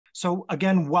So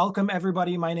again, welcome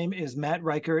everybody. My name is Matt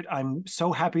Reichert. I'm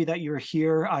so happy that you're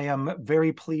here. I am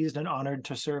very pleased and honored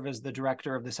to serve as the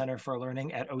director of the Center for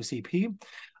Learning at OCP.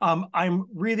 I'm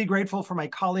really grateful for my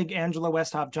colleague, Angela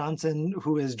Westhoff Johnson,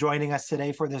 who is joining us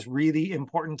today for this really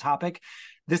important topic.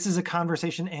 This is a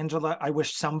conversation, Angela, I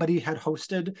wish somebody had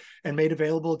hosted and made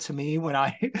available to me when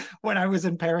I was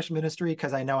in parish ministry,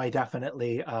 because I know I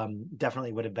definitely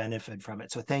would have benefited from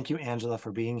it. So thank you, Angela,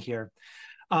 for being here.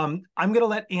 I'm going to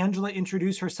let Angela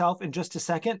introduce herself in just a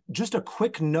second. Just a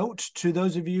quick note to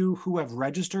those of you who have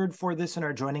registered for this and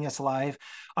are joining us live.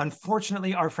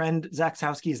 Unfortunately, our friend Zach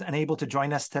Sowski is unable to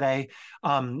join us today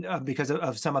because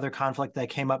of some other conflict that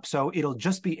came up. So it'll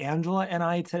just be Angela and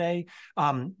I today,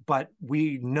 but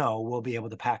we know we'll be able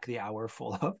to pack the hour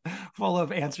full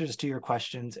of answers to your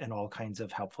questions and all kinds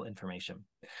of helpful information.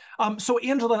 So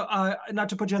Angela, not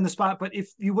to put you on the spot, but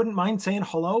if you wouldn't mind saying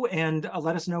hello and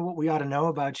let us know what we ought to know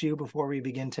about you before we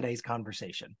begin today's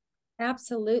conversation.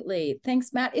 Absolutely.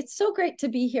 Thanks, Matt. It's so great to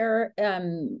be here.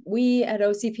 We at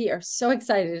OCP are so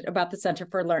excited about the Center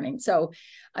for Learning. So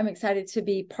I'm excited to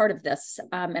be part of this.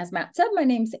 As Matt said, my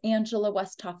name's Angela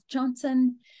Westhoff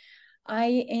Johnson.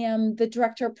 I am the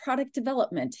Director of Product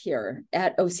Development here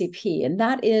at OCP, and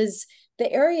that is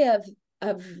the area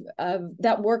of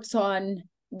that works on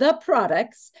the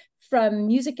products from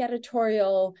music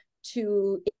editorial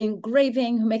to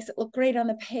engraving, who makes it look great on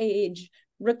the page,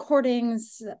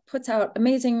 recordings, puts out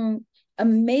amazing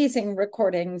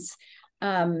recordings,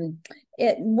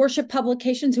 worship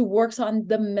publications, who works on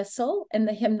the missal and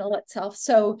the hymnal itself.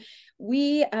 So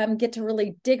we get to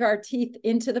really dig our teeth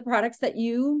into the products that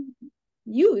you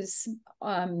use.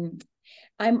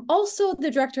 I'm also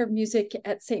the director of music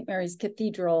at St. Mary's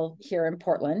Cathedral here in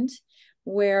Portland,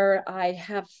 where I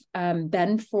have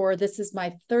been for, this is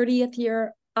my 30th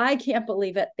year. I can't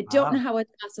believe it. I don't know how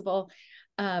it's possible.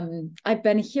 I've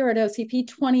been here at OCP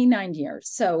 29 years.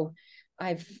 So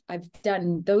I've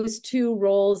done those two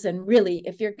roles. And really,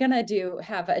 if you're going to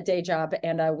have a day job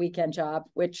and a weekend job,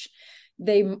 which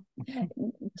you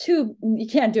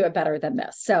can't do it better than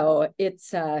this. So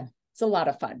it's a lot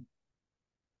of fun.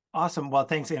 Awesome. Well,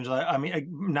 thanks, Angela. I mean,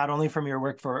 not only from your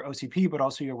work for OCP, but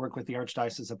also your work with the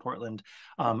Archdiocese of Portland.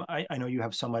 I know you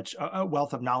have so much a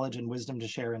wealth of knowledge and wisdom to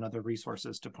share and other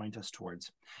resources to point us towards.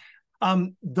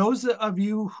 Those of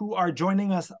you who are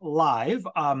joining us live,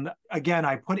 again,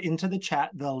 I put into the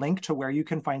chat the link to where you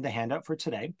can find the handout for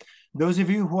today. Those of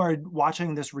you who are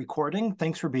watching this recording,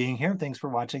 thanks for being here. Thanks for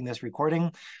watching this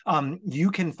recording. You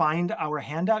can find our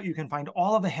handout. You can find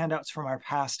all of the handouts from our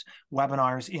past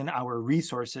webinars in our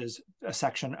resources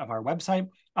section of our website.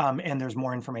 And there's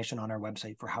more information on our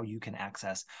website for how you can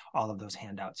access all of those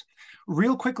handouts.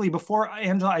 Real quickly, before,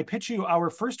 Angela, I pitch you our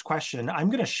first question, I'm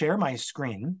going to share my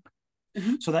screen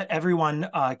so that everyone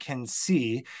can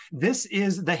see. This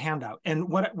is the handout. And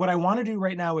what I want to do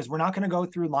right now is we're not going to go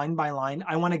through line by line.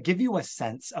 I want to give you a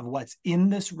sense of what's in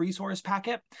this resource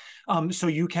packet so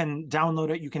you can download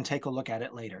it. You can take a look at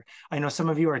it later. I know some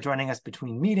of you are joining us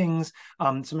between meetings.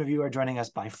 Some of you are joining us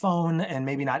by phone and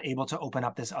maybe not able to open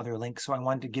up this other link. So I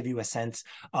wanted to give you a sense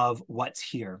of what's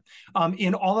here.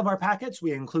 In all of our packets,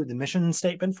 we include the mission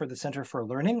statement for the Center for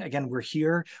Learning. Again, we're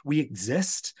here. We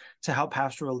exist to help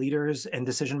pastoral leaders and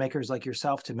decision makers like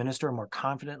yourself to minister more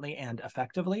confidently and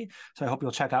effectively. So I hope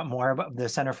you'll check out more about the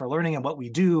Center for Learning and what we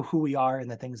do, who we are, and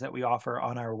the things that we offer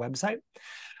on our website.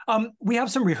 We have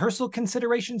some rehearsal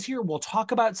considerations here. We'll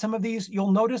talk about some of these.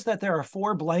 You'll notice that there are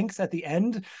 4 blanks at the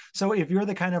end. So if you're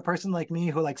the kind of person like me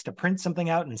who likes to print something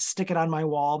out and stick it on my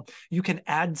wall, you can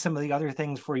add some of the other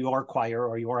things for your choir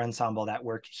or your ensemble that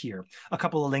work here. A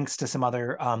couple of links to some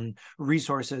other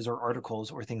resources or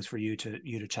articles or things for you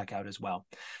to check out as well.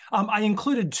 I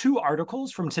included 2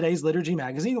 articles from today's Liturgy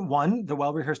magazine. One, the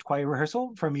Well-Rehearsed Choir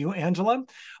Rehearsal from you, Angela,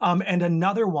 and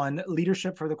another one,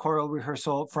 Leadership for the Choral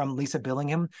Rehearsal from Lisa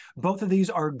Billingham. Both of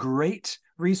these are great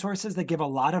resources that give a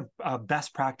lot of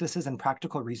best practices and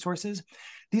practical resources.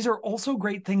 These are also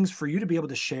great things for you to be able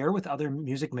to share with other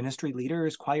music ministry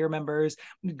leaders, choir members.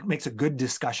 It makes a good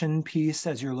discussion piece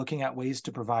as you're looking at ways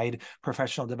to provide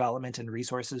professional development and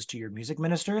resources to your music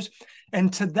ministers.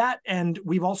 And to that end,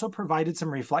 we've also provided some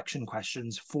reflection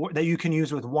questions that you can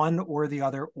use with one or the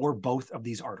other or both of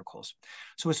these articles.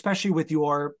 So especially with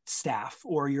your staff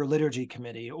or your liturgy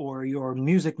committee or your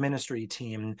music ministry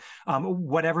team,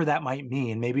 whatever that might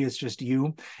mean. Maybe it's just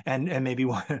you and maybe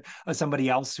somebody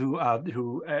else who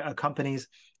accompanies.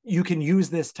 You can use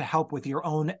this to help with your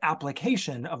own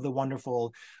application of the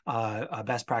wonderful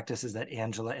best practices that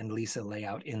Angela and Lisa lay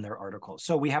out in their articles.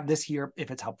 So we have this here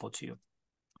if it's helpful to you.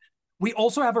 We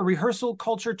also have a rehearsal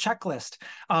culture checklist.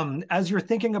 As you're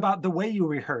thinking about the way you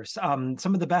rehearse, some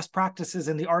of the best practices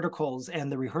in the articles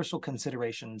and the rehearsal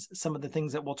considerations, some of the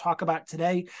things that we'll talk about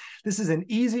today. This is an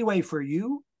easy way for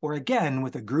you, or again,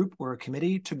 with a group or a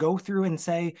committee, to go through and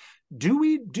say, do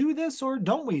we do this or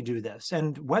don't we do this?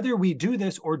 And whether we do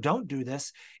this or don't do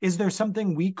this, is there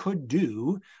something we could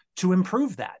do to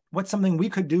improve that? What's something we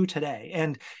could do today?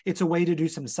 And it's a way to do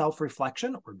some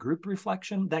self-reflection or group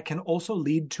reflection that can also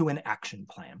lead to an action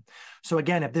plan. So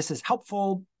again, if this is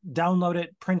helpful, download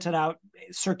it, print it out,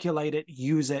 circulate it,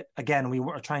 use it. Again, we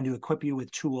are trying to equip you with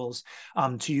tools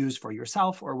to use for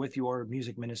yourself or with your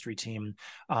music ministry team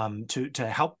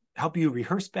to help you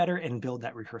rehearse better and build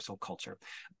that rehearsal culture.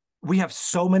 We have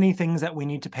so many things that we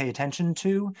need to pay attention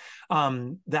to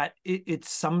that it's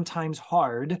sometimes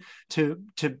hard to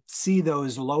see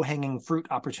those low-hanging fruit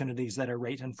opportunities that are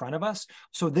right in front of us.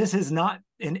 So this is not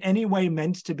in any way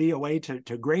meant to be a way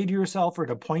to grade yourself or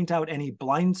to point out any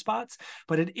blind spots,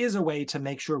 but it is a way to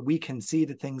make sure we can see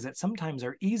the things that sometimes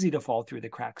are easy to fall through the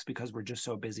cracks because we're just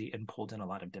so busy and pulled in a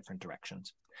lot of different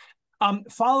directions.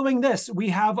 Following this, we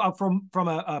have from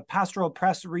a pastoral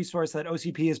press resource that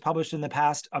OCP has published in the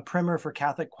past, a primer for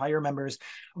Catholic choir members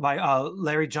by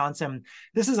Larry Johnson.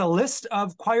 This is a list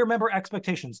of choir member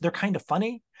expectations. They're kind of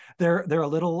funny. They're a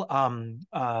little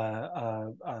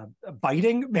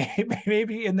biting,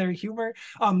 maybe in their humor.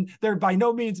 They're by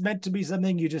no means meant to be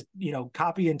something you just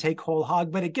copy and take whole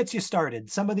hog, but it gets you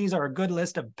started. Some of these are a good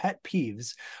list of pet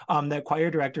peeves that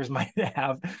choir directors might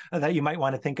have that you might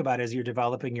want to think about as you're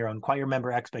developing your own choir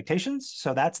member expectations.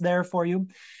 So that's there for you.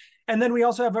 And then we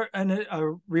also have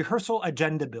a rehearsal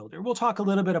agenda builder. We'll talk a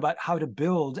little bit about how to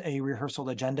build a rehearsal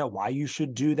agenda, why you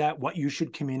should do that, what you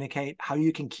should communicate, how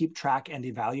you can keep track and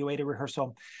evaluate a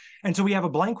rehearsal. And so we have a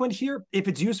blank one here. If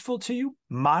it's useful to you,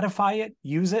 modify it,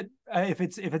 use it if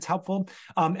it's helpful.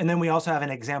 And then we also have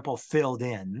an example filled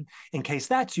in case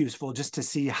that's useful, just to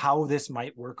see how this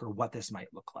might work or what this might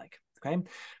look like. Okay.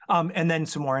 And then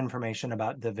some more information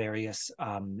about the various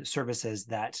services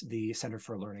that the Center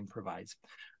for Learning provides.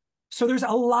 So there's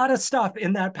a lot of stuff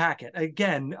in that packet.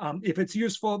 Again, if it's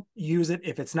useful, use it.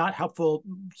 If it's not helpful,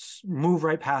 move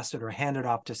right past it or hand it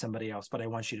off to somebody else. But I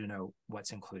want you to know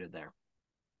what's included there.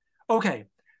 Okay,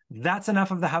 that's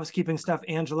enough of the housekeeping stuff,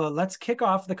 Angela. Let's kick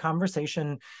off the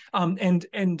conversation.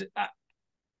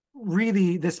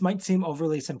 Really, this might seem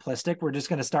overly simplistic. We're just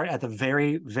going to start at the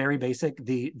very, very basic,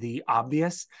 the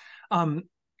obvious. I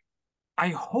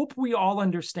hope we all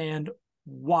understand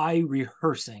why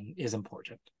rehearsing is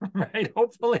important, right?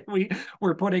 Hopefully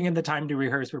we're putting in the time to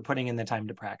rehearse, we're putting in the time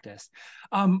to practice.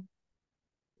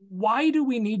 Why do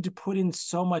we need to put in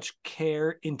so much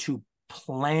care into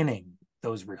planning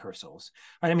those rehearsals,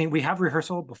 right? I mean, we have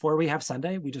rehearsal before we have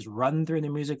Sunday. We just run through the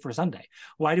music for Sunday.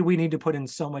 Why do we need to put in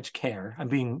so much care? I'm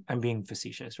being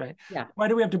facetious, right? Yeah. Why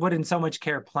do we have to put in so much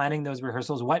care planning those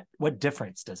rehearsals? What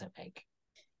difference does it make?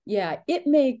 Yeah, it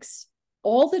makes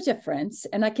all the difference.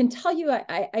 And I can tell you,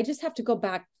 I just have to go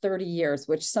back 30 years,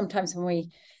 which sometimes when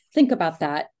we think about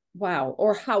that, wow,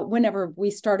 or whenever we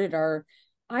started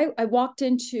I walked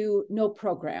into no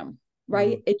program,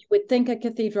 right? Mm-hmm. You would think a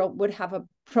cathedral would have a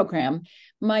program.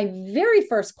 My very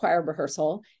first choir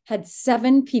rehearsal had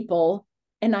 7 people.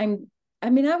 And I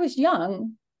was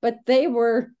young, but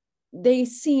they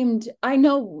seemed, I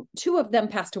know 2 of them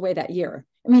passed away that year.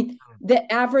 I mean,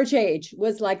 the average age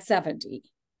was like 70.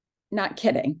 Not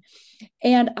kidding.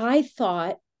 And I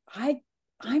thought,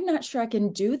 I'm not sure I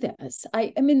can do this.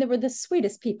 I mean, they were the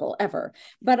sweetest people ever,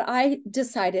 but I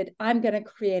decided I'm going to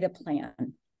create a plan.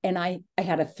 And I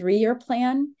had a 3-year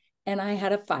plan and I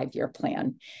had a 5-year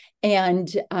plan, and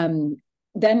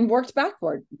then worked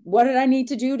backward. What did I need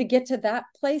to do to get to that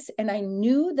place? And I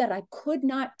knew that I could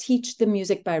not teach the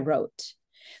music by rote,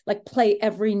 like play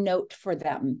every note for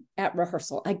them at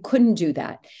rehearsal. I couldn't do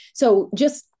that. So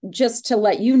just to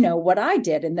let you know, what I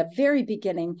did in the very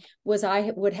beginning was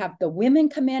I would have the women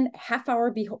come in half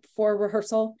hour before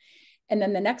rehearsal. And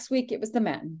then the next week it was the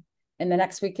men. And the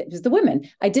next week it was the women.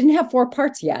 I didn't have 4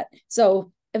 parts yet.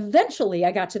 So eventually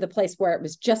I got to the place where it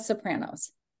was just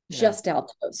sopranos, just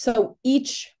altos. So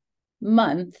each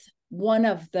month, one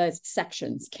of the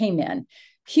sections came in.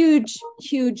 Huge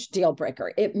deal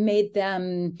breaker. It made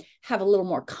them have a little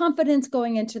more confidence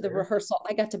going into the rehearsal.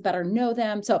 I got to better know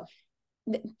them. So,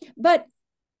 but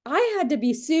I had to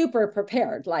be super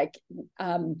prepared, like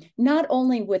not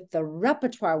only with the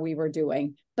repertoire we were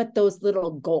doing, but those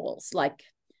little goals. Like,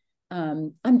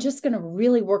 I'm just going to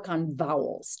really work on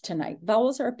vowels tonight.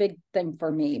 Vowels are a big thing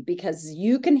for me because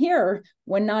you can hear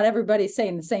when not everybody's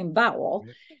saying the same vowel.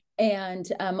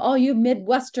 And all you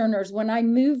Midwesterners, when I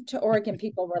moved to Oregon,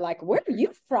 people were like, where are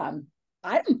you from?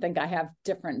 I don't think I have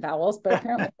different vowels, but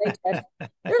apparently they did.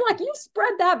 They're like, you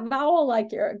spread that vowel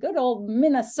like you're a good old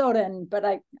Minnesotan, but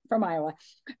I from Iowa.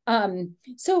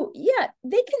 So yeah,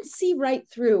 they can see right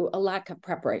through a lack of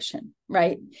preparation,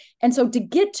 right? And so to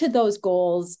get to those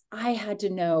goals, I had to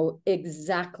know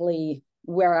exactly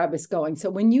where I was going.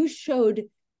 So when you showed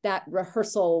that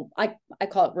rehearsal, I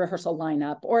call it rehearsal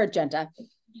lineup or agenda,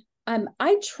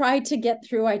 I tried to get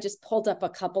through, I just pulled up a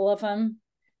couple of them,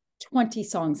 20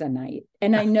 songs a night.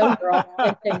 And I know you're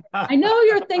all thinking, I know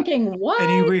you're thinking, what?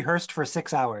 And you rehearsed for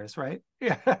 6 hours, right?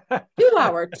 Yeah. 2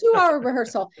 hour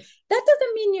rehearsal. That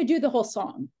doesn't mean you do the whole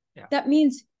song. Yeah. That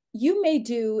means you may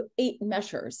do 8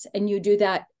 measures and you do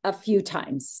that a few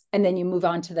times and then you move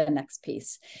on to the next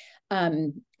piece.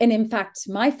 And in fact,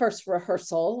 my first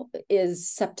rehearsal is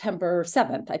September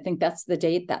 7th. I think that's the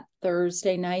date, that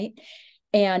Thursday night.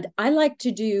 And I like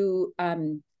to do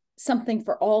something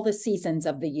for all the seasons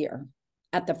of the year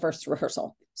at the first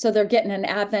rehearsal. So they're getting an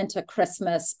Advent, a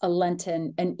Christmas, a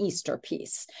Lenten, an Easter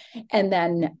piece. And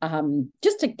then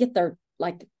just to get their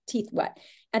like teeth wet.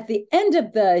 At the end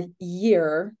of the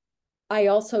year, I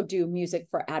also do music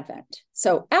for Advent.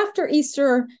 So after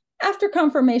Easter, after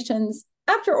confirmations,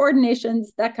 after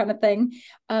ordinations, that kind of thing,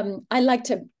 I like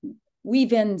to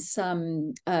weave in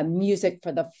some music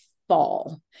for the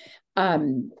fall.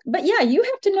 But yeah, you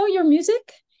have to know your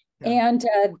music. Yeah. And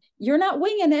you're not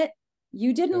winging it.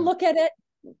 You didn't look at it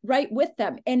right with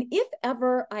them. And if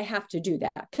ever I have to do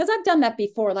that, because I've done that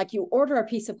before, like you order a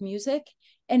piece of music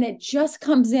and it just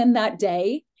comes in that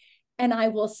day. And I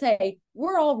will say,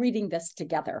 we're all reading this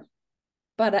together.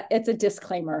 But it's a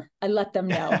disclaimer. I let them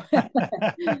know. you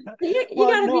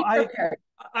got to be prepared.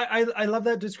 I love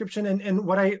that description. And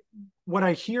what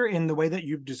I hear in the way that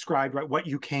you've described, right, what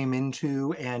you came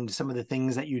into and some of the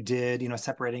things that you did,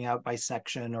 separating out by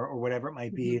section or whatever it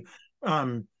might be,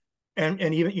 and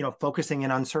even, focusing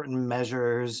in on certain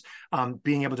measures,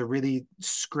 being able to really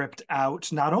script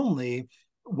out not only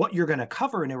what you're going to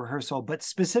cover in a rehearsal, but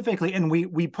specifically, and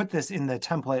we put this in the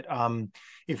template,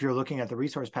 if you're looking at the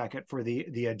resource packet for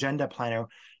the agenda planner,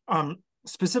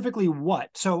 specifically what.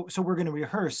 So we're going to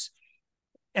rehearse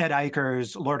Ed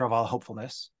Eicher's Lord of All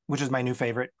Hopefulness, which is my new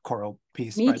favorite choral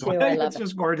piece. Me too. I love it's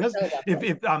just gorgeous. So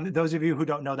if those of you who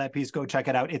don't know that piece, go check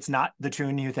it out. It's not the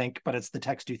tune you think, but it's the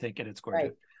text you think, and it's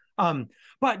gorgeous. Right.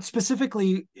 But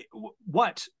specifically,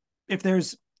 what if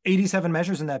there's 87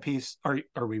 measures in that piece? Are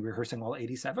we rehearsing all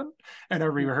 87? And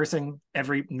are we rehearsing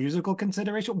every musical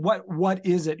consideration? What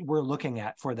is it we're looking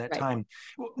at for that time?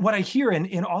 What I hear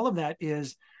in all of that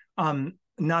is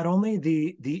not only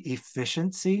the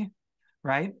efficiency,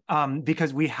 right?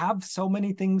 Because we have so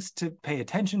many things to pay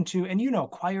attention to. And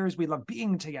choirs, we love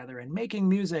being together and making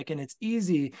music, and it's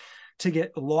easy to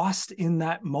get lost in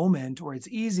that moment, or it's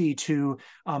easy to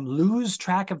lose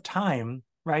track of time,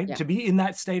 right? Yeah. To be in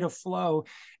that state of flow.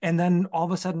 And then all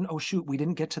of a sudden, oh shoot, we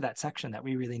didn't get to that section that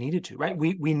we really needed to, right?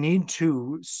 We need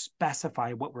to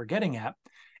specify what we're getting at.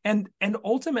 And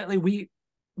ultimately we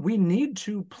need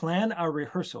to plan our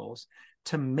rehearsals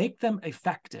to make them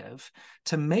effective,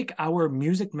 to make our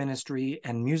music ministry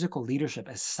and musical leadership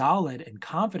as solid and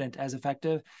confident as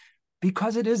effective,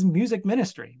 because it is music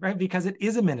ministry, right? Because it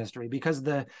is a ministry, because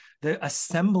the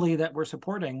assembly that we're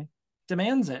supporting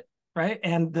demands it, right?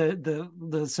 And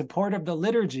the support of the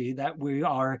liturgy that we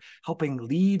are helping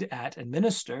lead at and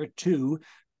minister to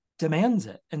demands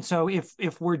it. And so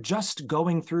if we're just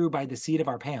going through by the seat of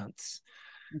our pants,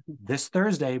 this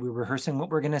Thursday, we're rehearsing what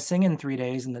we're going to sing in 3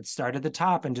 days, and let's start at the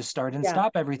top and just start and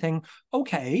stop everything.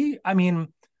 Okay. I mean,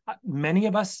 many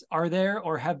of us are there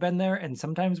or have been there, and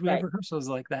sometimes we have rehearsals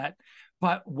like that.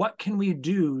 But what can we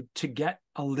do to get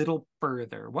a little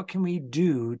further? What can we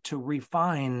do to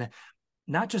refine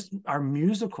not just our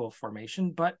musical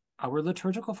formation, but our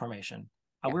liturgical formation,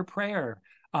 our prayer,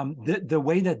 the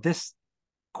way that this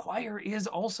choir is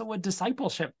also a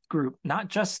discipleship group, not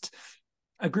just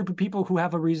a group of people who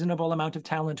have a reasonable amount of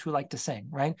talent who like to sing,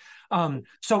 right?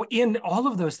 So in all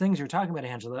of those things you're talking about,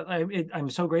 Angela, I'm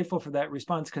so grateful for that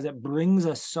response, because it brings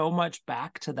us so much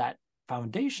back to that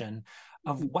foundation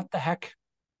of what the heck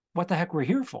we're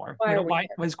here for. Why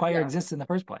does choir exist in the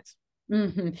first place?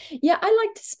 Yeah, I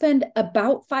like to spend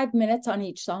about 5 minutes on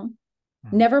each song,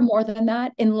 never more than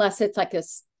that, unless it's like a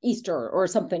Easter or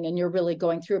something and you're really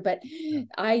going through. But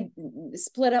I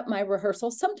split up my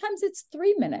rehearsal. Sometimes it's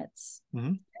 3 minutes.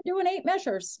 I'm doing 8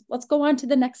 measures. Let's go on to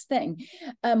the next thing.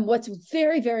 What's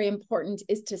very, very important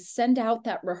is to send out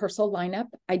that rehearsal lineup.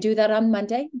 I do that on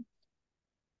Monday,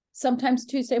 sometimes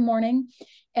Tuesday morning,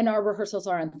 and our rehearsals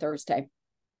are on Thursday.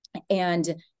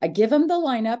 And I give them the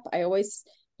lineup. I always,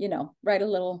 write a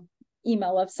little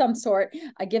email of some sort.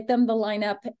 I give them the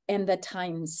lineup and the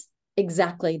times.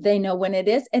 Exactly. They know when it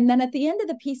is. And then at the end of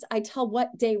the piece, I tell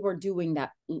what day we're doing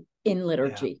that in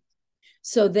liturgy. Yeah.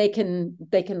 So they can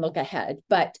look ahead.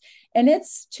 And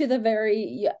it's to the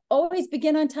you always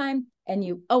begin on time and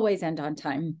you always end on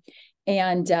time.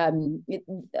 And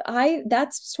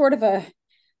that's sort of a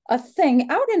thing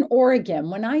out in Oregon.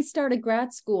 When I started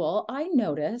grad school, I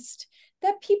noticed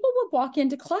that people would walk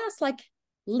into class like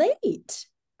late.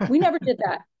 We never did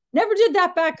that. Never did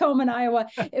that back home in Iowa.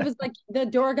 It was like the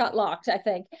door got locked, I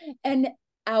think. And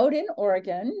out in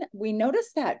Oregon, we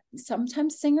noticed that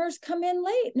sometimes singers come in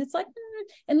late. And it's like,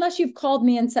 unless you've called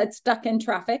me and said stuck in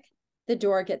traffic, the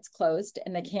door gets closed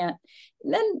and they can't.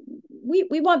 And then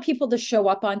we want people to show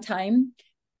up on time,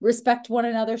 respect one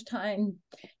another's time,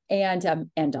 and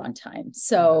end on time.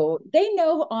 So they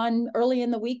know on early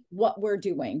in the week what we're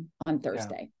doing on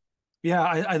Thursday. Yeah,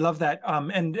 I love that.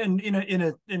 And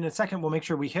in a second, we'll make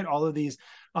sure we hit all of these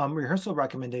rehearsal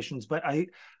recommendations. But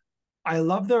I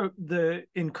love the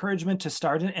encouragement to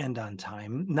start and end on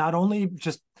time, not only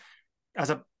just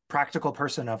as a practical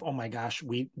person of, oh my gosh,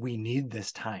 we need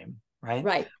this time, right?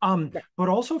 Right. But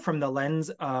also from the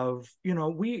lens of,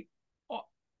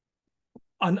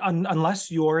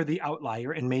 unless you're the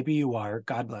outlier, and maybe you are,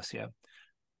 God bless you,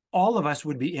 all of us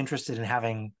would be interested in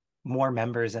having more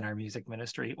members in our music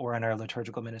ministry or in our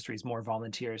liturgical ministries, more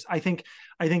volunteers. I think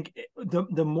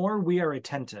the more we are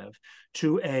attentive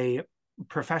to a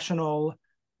professionalized,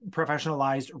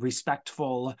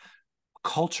 respectful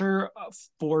culture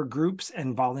for groups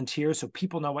and volunteers, so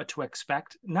people know what to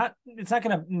expect. It's not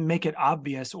going to make it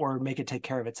obvious or make it take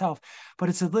care of itself, but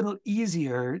it's a little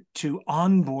easier to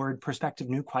onboard prospective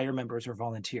new choir members or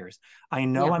volunteers. I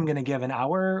know I'm going to give an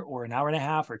hour or an hour and a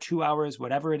half or 2 hours,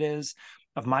 whatever it is,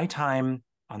 of my time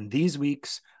on these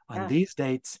weeks, on these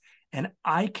dates, and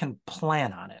I can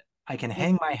plan on it. I can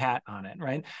hang my hat on it,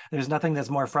 right? There's nothing that's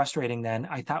more frustrating than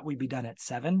I thought we'd be done at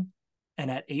 7, and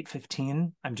at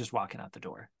 8:15, I'm just walking out the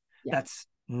door. That's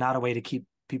not a way to keep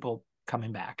people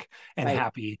coming back and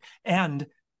happy. And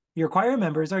your choir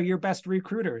members are your best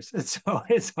recruiters. So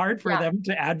it's hard for them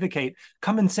to advocate,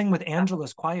 come and sing with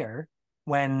Angela's choir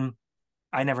when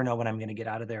I never know when I'm going to get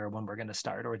out of there or when we're going to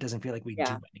start, or it doesn't feel like we do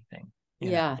anything.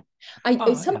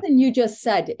 Something you just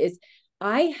said is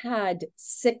I had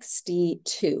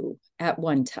 62 at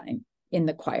one time in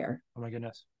the choir. Oh my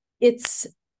goodness. It's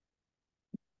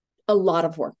a lot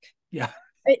of work. Yeah.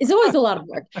 It's always a lot of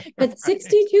work, but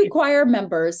 62 choir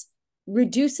members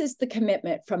reduces the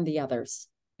commitment from the others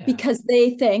because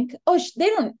they think, I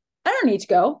don't need to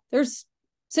go. There's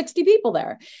 60 people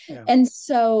there. Yeah. And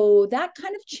so that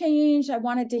kind of changed. I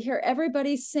wanted to hear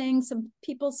everybody sing. Some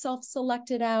people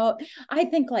self-selected out. I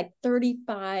think like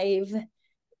 35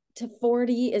 to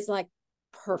 40 is like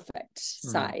perfect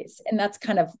size. And that's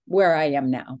kind of where I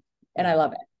am now. And I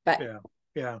love it. But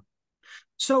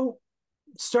so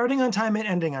starting on time and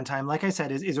ending on time, like I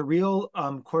said, is a real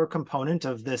core component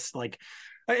of this.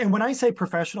 And when I say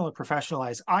professional or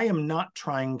professionalized, I am not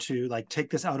trying to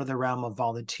take this out of the realm of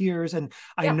volunteers. And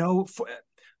I know for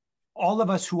all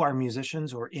of us who are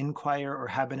musicians or in choir or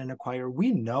have been in a choir,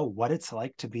 we know what it's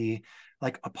like to be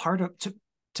a part of,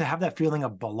 to have that feeling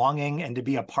of belonging and to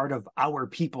be a part of our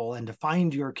people and to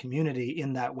find your community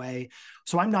in that way.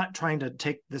 So I'm not trying to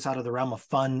take this out of the realm of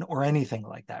fun or anything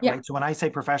like that, right? So when I say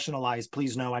professionalized,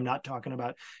 please know I'm not talking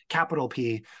about capital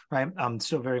P, right?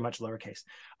 Still very much lowercase.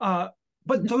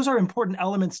 But those are important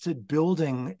elements to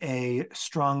building a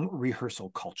strong rehearsal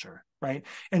culture, right?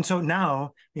 And so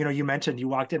now, you mentioned you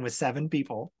walked in with 7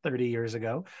 people 30 years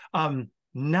ago.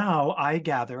 Now I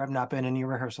gather, I've not been in your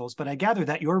rehearsals, but I gather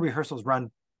that your rehearsals run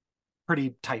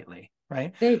pretty tightly,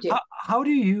 right? They do. How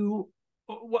do you,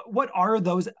 what are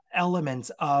those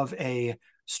elements of a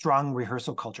strong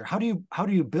rehearsal culture? How do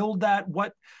you build that?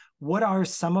 What are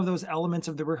some of those elements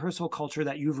of the rehearsal culture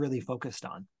that you've really focused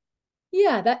on?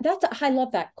 Yeah, I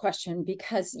love that question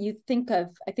because you think of,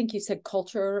 I think you said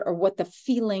culture or what the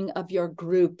feeling of your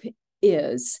group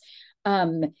is.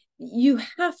 You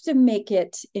have to make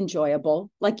it enjoyable.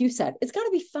 Like you said, it's got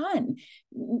to be fun.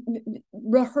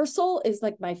 Rehearsal is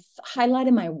like my highlight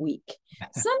of my week.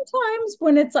 Sometimes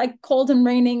when it's cold and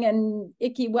raining and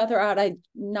icky weather out,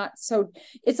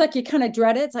 it's like you kind of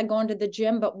dread it. It's like going to the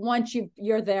gym, but once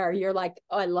you're there, you're like,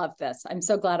 oh, I love this. I'm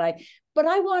so glad but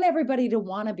I want everybody to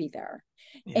want to be there.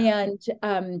 Yeah. And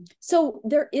so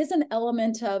there is an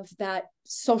element of that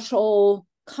social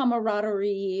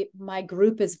camaraderie. My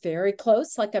group is very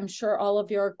close. I'm sure all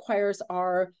of your choirs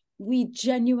are. We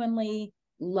genuinely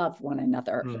love one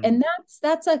another. And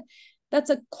that's That's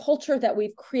a culture that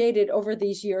we've created over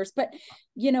these years. But,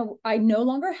 I no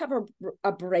longer have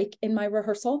a break in my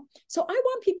rehearsal. So I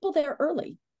want people there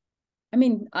early. I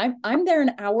mean, I'm there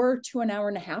an hour to an hour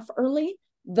and a half early.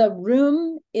 The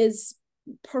room is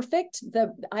perfect.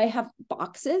 I have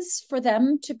boxes for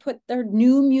them to put their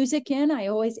new music in. I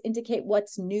always indicate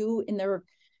what's new in their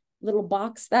little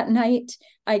box that night.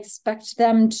 I expect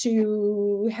them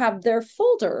to have their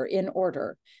folder in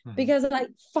order, because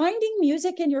finding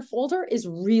music in your folder is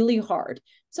really hard.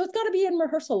 So it's got to be in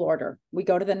rehearsal order. We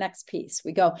go to the next piece.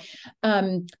 We go.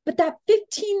 But that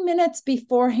 15 minutes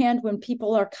beforehand, when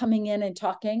people are coming in and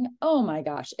talking, oh my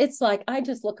gosh, it's like I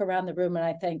just look around the room and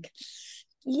I think,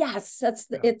 yes,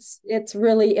 it's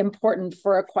really important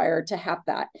for a choir to have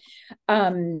that.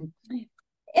 And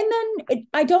then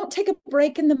I don't take a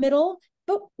break in the middle,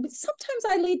 but sometimes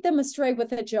I lead them astray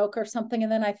with a joke or something. And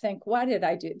then I think, why did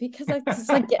I do it? Because I just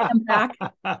like get them back.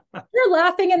 They're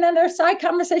laughing, and then there's side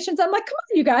conversations. I'm like, come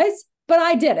on, you guys. But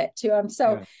I did it to them.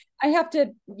 So you have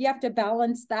to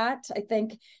balance that. I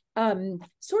think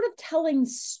sort of telling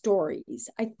stories.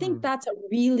 I think that's a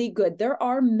really good. There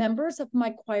are members of my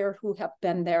choir who have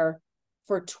been there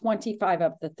for 25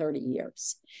 of the 30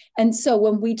 years. And so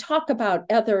when we talk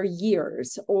about other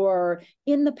years or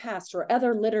in the past or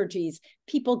other liturgies,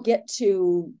 people get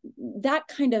to that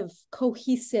kind of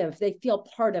cohesive, they feel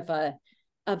part of a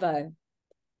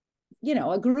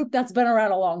group that's been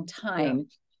around a long time.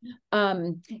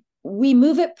 We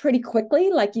move it pretty quickly,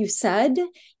 like you said,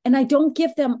 and I don't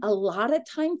give them a lot of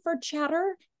time for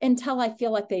chatter until I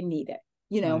feel like they need it,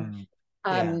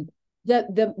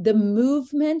 The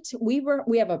movement, we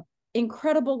have an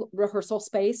incredible rehearsal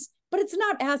space, but it's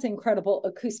not as incredible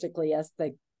acoustically as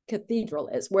the cathedral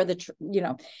is, where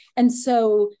and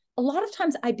so a lot of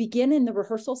times I begin in the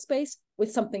rehearsal space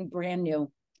with something brand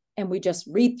new, and we just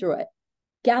read through it,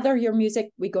 gather your music,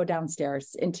 we go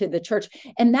downstairs into the church,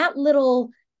 and that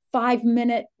little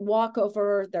 5-minute walk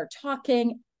over, they're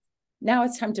talking, now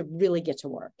it's time to really get to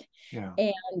work.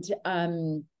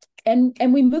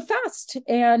 And we move fast,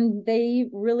 and they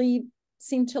really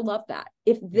seem to love that.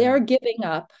 If they're giving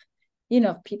up,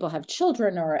 if people have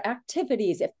children or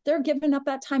activities, if they're giving up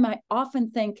that time, I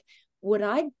often think, would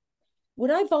I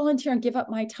volunteer and give up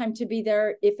my time to be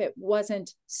there if it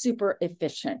wasn't super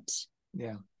efficient?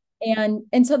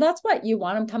 And so that's what you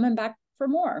want them coming back for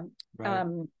more.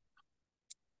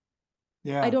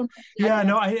 I don't.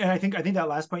 No, I think that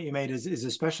last point you made is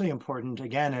especially important.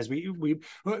 Again, as we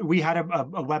had a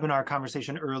webinar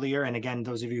conversation earlier, and again,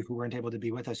 those of you who weren't able to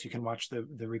be with us, you can watch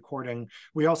the recording.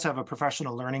 We also have a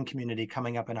professional learning community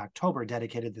coming up in October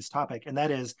dedicated to this topic, and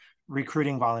that is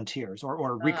recruiting volunteers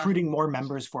or recruiting more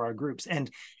members for our groups.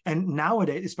 And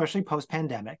nowadays, especially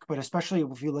post-pandemic, but especially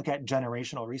if you look at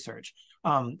generational research,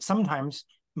 sometimes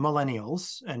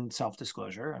millennials, and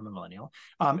self-disclosure, I'm a millennial,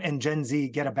 and Gen Z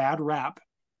get a bad rap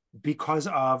because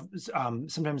of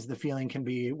sometimes the feeling can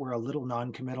be we're a little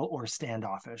non-committal or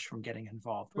standoffish from getting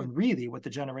involved, when really what the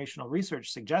generational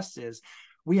research suggests is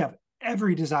we have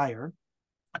every desire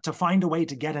to find a way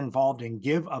to get involved and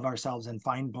give of ourselves and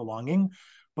find belonging,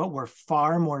 but we're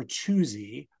far more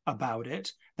choosy about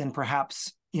it than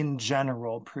perhaps in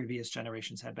general previous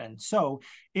generations have been. So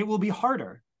it will be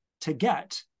harder to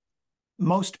get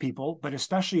most people, but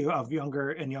especially of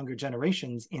younger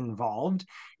generations, involved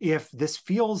if this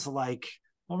feels like,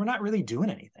 well, we're not really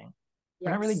doing anything. We're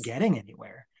not really getting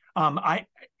anywhere.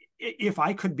 If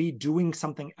I could be doing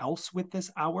something else with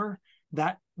this hour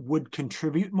that would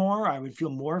contribute more, I would feel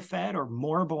more fed or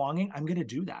more belonging, I'm going to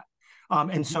do that.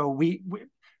 And so we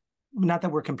not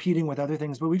that we're competing with other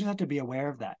things, but we just have to be aware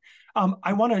of that.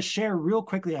 I want to share real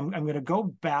quickly. I'm going to go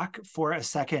back for a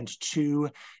second to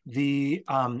the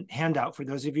handout for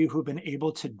those of you who've been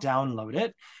able to download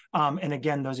it. And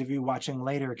again, those of you watching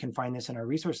later can find this in our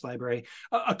resource library.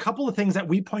 A couple of things that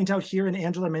we point out here, and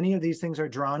Angela, many of these things are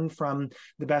drawn from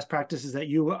the best practices that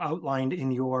you outlined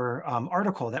in your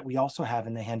article that we also have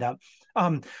in the handout.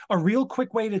 A real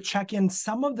quick way to check in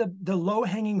some of the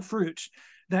low-hanging fruit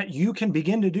that you can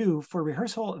begin to do for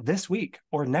rehearsal this week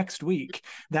or next week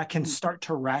that can start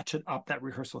to ratchet up that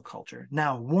rehearsal culture.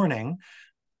 Now, warning,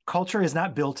 culture is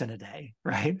not built in a day,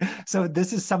 right? So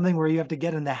this is something where you have to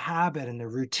get in the habit and the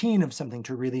routine of something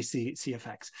to really see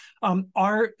effects.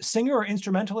 Are singer or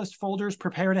instrumentalist folders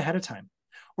prepared ahead of time?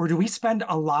 Or do we spend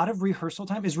a lot of rehearsal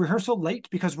time? Is rehearsal late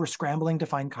because we're scrambling to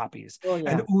find copies?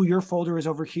 And ooh, your folder is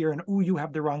over here, and ooh, you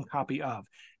have the wrong copy of.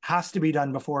 Has to be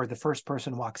done before the first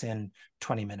person walks in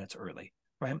 20 minutes early,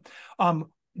 right?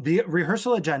 The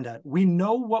rehearsal agenda, we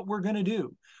know what we're going to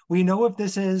do. We know if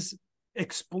this is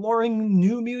exploring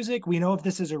new music. We know if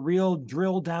this is a real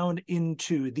drill down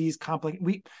into these complex.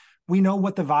 we know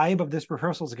what the vibe of this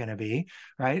rehearsal is going to be,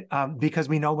 right? Because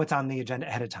we know what's on the agenda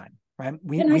ahead of time, right?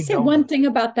 Can I We say know one those thing things.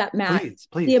 about that, Matt? Please,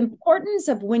 The please. importance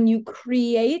of when you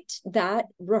create that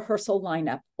rehearsal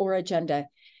lineup or agenda,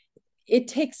 it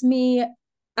takes me,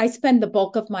 I spend the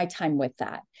bulk of my time with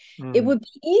that. It would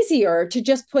be easier to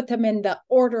just put them in the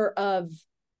order of,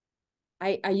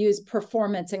 I use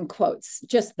performance in quotes,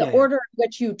 just the order in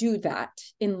which you do that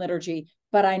in liturgy,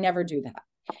 but I never do that.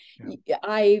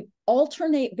 I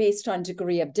alternate based on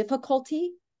degree of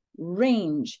difficulty,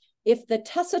 range. If the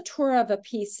tessitura of a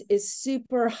piece is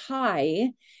super high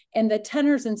and the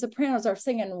tenors and sopranos are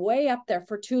singing way up there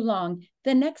for too long,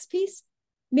 the next piece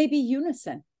may be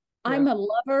unison. I'm a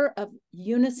lover of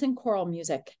unison choral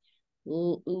music.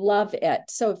 Love it.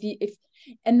 So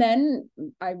and then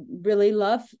I really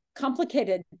love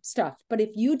complicated stuff. But if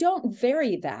you don't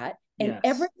vary that and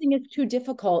everything is too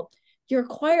difficult, your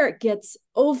choir gets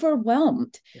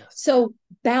overwhelmed. So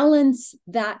balance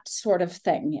that sort of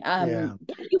thing.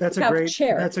 That's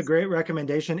a great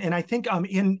recommendation. And I think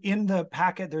in the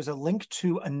packet, there's a link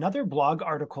to another blog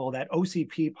article that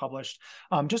OCP published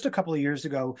just a couple of years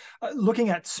ago, looking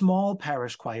at small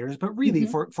parish choirs, but really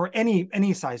for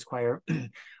any size choir.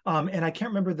 And I can't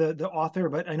remember the author,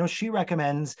 but I know she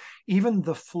recommends even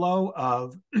the flow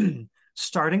of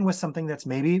starting with something that's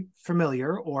maybe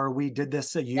familiar, or we did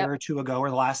this a year or two ago, or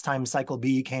the last time cycle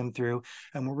B came through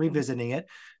and we're revisiting it,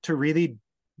 to really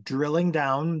drilling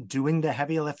down, doing the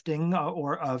heavy lifting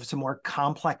or of some more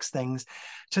complex things,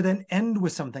 to then end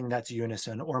with something that's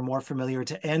unison or more familiar,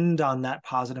 to end on that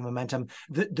positive momentum.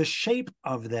 The shape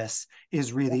of this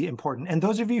is really important. And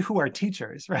those of you who are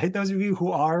teachers, right? Those of you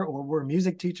who are or were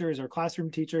music teachers or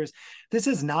classroom teachers, this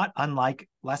is not unlike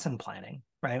lesson planning.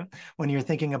 Right? When you're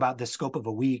thinking about the scope of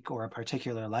a week or a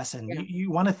particular lesson,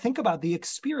 you want to think about the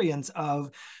experience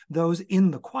of those in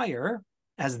the choir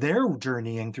as they're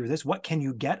journeying through this. What can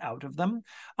you get out of them,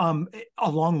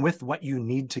 along with what you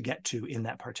need to get to in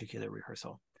that particular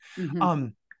rehearsal?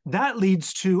 That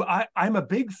leads to, I'm a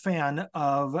big fan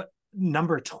of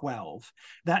number 12,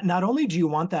 that not only do you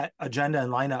want that agenda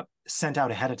and lineup sent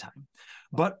out ahead of time,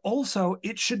 but also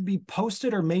it should be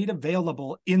posted or made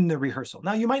available in the rehearsal.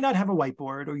 Now, you might not have a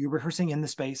whiteboard or you're rehearsing in the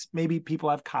space. Maybe people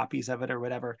have copies of it or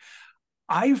whatever.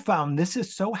 I found this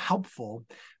is so helpful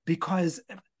because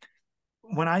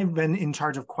when I've been in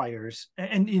charge of choirs,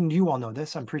 and you all know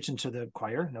this, I'm preaching to the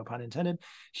choir, no pun intended,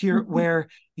 here, where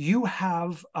you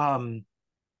have,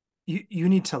 you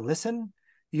need to listen,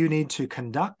 you need to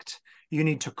conduct, you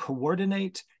need to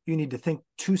coordinate, you need to think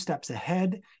 2 steps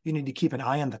ahead, you need to keep an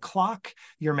eye on the clock,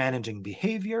 you're managing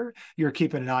behavior, you're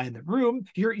keeping an eye in the room,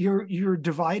 you're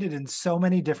divided in so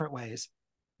many different ways.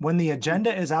 When the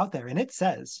agenda is out there and it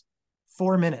says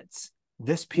 4 minutes,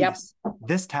 this piece,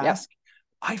 this task,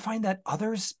 I find that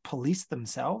others police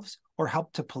themselves or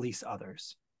help to police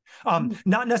others.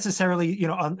 Not necessarily,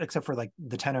 except for like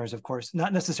the tenors, of course,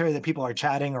 not necessarily that people are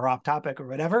chatting or off topic or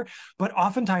whatever, but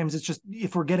oftentimes it's just,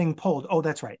 if we're getting pulled, oh,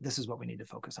 that's right, this is what we need to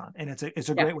focus on. And it's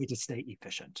a great way to stay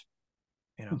efficient,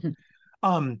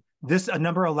 This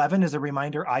number 11 is a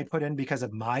reminder I put in because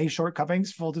of my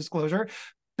shortcomings, full disclosure.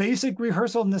 Basic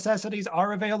rehearsal necessities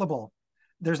are available.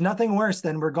 There's nothing worse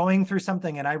than we're going through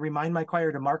something and I remind my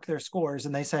choir to mark their scores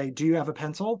and they say, do you have a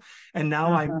pencil? And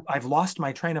now I've lost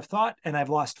my train of thought and I've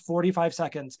lost 45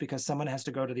 seconds because someone has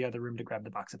to go to the other room to grab the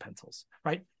box of pencils,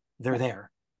 right? They're there.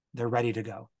 They're ready to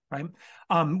go, right?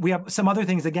 We have some other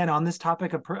things, again, on this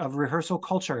topic of rehearsal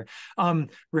culture.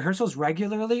 Rehearsals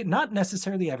regularly, not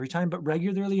necessarily every time, but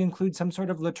regularly include some sort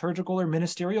of liturgical or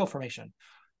ministerial formation.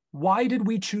 Why did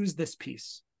we choose this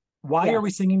piece? Why are we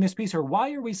singing this piece? Or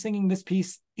why are we singing this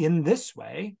piece in this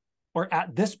way or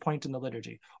at this point in the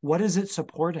liturgy? What is it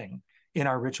supporting in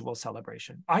our ritual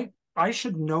celebration? I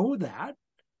should know that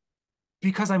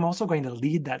because I'm also going to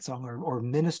lead that song or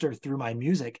minister through my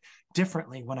music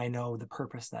differently when I know the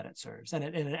purpose that it serves. And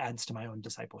it adds to my own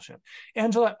discipleship.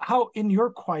 Angela, how in your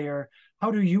choir,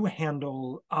 how do you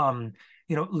handle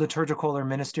liturgical or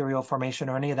ministerial formation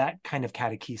or any of that kind of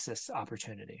catechesis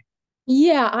opportunity?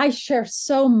 Yeah, I share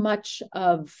so much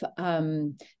of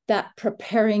that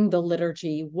preparing the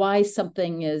liturgy, why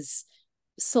something is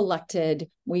selected.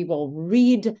 We will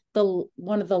read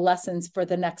one of the lessons for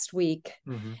the next week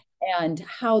and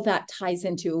how that ties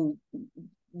into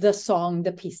the song,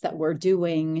 the piece that we're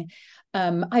doing.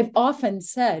 I've often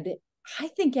said, I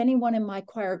think anyone in my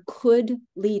choir could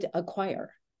lead a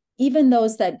choir, even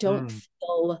those that don't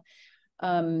feel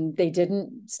they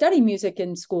didn't study music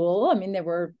in school. I mean, they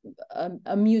were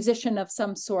a musician of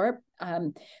some sort,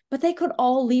 but they could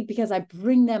all lead because I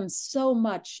bring them so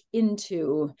much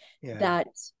into that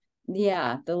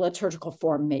the liturgical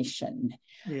formation.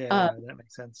 Yeah, that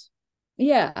makes sense.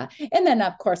 Yeah. And then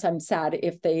of course I'm sad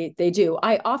if they do.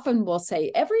 I often will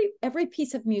say every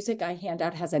piece of music I hand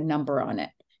out has a number on it.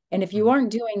 And if you aren't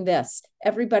doing this,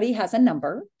 everybody has a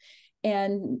number.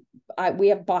 And we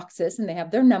have boxes and they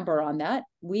have their number on that.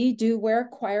 We do wear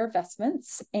choir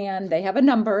vestments and they have a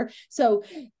number. So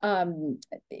and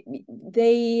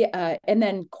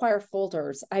then choir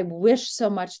folders. I wish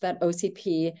so much that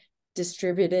OCP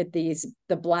distributed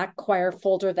the black choir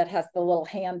folder that has the little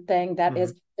hand thing.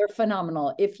 They're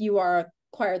phenomenal. If you are a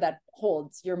choir that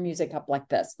holds your music up like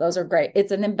this, those are great.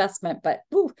 It's an investment, but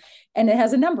and it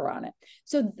has a number on it.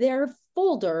 So their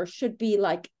folder should be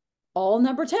like all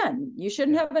number 10. You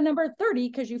shouldn't have a number 30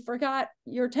 because you forgot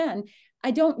your 10.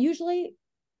 I don't usually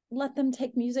let them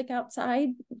take music outside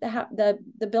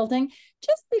the building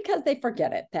just because they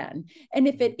forget it then. And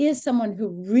if it is someone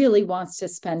who really wants to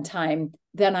spend time,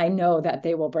 then I know that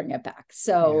they will bring it back.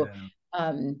 So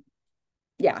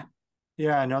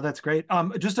Yeah, no, that's great.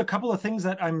 Just a couple of things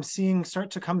that I'm seeing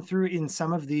start to come through in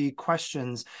some of the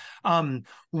questions.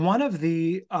 One of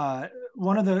the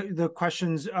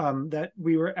questions that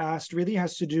we were asked really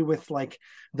has to do with like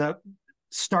the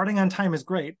starting on time is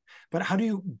great, but how do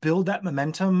you build that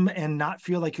momentum and not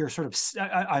feel like you're sort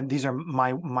of, these are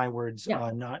my words,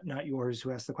 not yours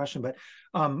who asked the question, but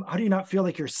how do you not feel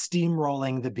like you're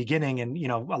steamrolling the beginning and,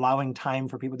 allowing time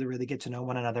for people to really get to know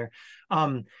one another?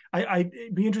 I'd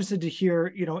be interested to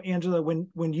hear, Angela,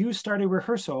 when you started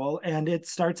rehearsal and it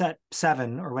starts at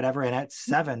 7 or whatever, and at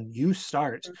 7 you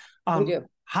start, we do.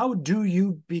 how do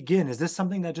you begin? Is this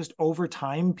something that just over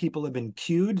time people have been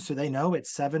cued so they know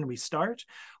it's 7 we start?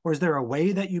 Or is there a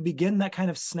way that you begin that kind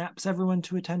of snaps everyone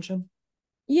to attention?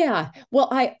 Yeah. Well,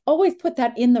 I always put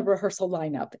that in the rehearsal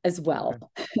lineup as well.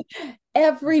 Okay.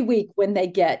 Every week when they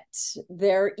get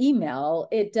their email,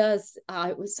 it does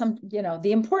the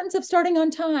importance of starting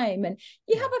on time. And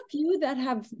you have a few that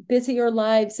have busier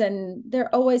lives and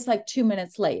they're always like 2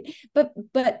 minutes late.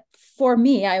 But for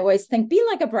me, I always think be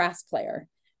like a brass player.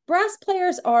 Brass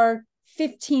players are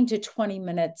 15 to 20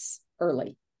 minutes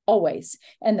early, always.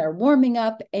 And they're warming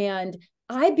up. And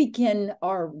I begin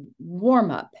our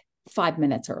warm up 5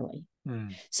 minutes early.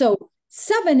 So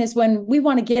 7 is when we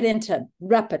want to get into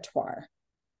repertoire.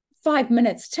 5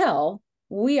 minutes till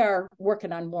we are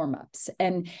working on warm-ups.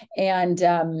 And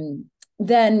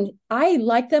then I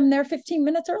like them there 15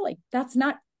 minutes early. That's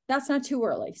not too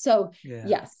early. So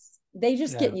yes, they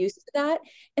just get used to that.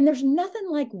 And there's nothing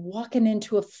like walking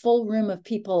into a full room of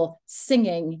people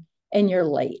singing and you're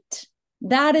late.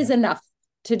 That is enough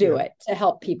to do it, to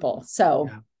help people. So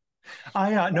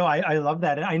I love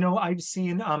that. And I know I've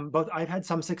seen both, I've had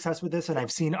some success with this and I've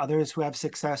seen others who have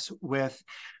success with,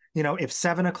 if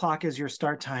 7 o'clock is your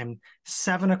start time,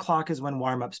 7 o'clock is when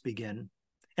warm-ups begin.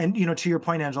 And, to your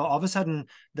point, Angela, all of a sudden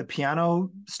the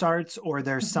piano starts or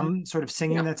there's some sort of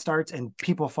singing that starts and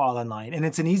people fall in line. And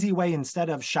it's an easy way, instead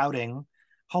of shouting,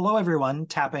 hello, everyone,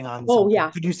 tapping on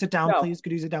something. Could you sit down, please?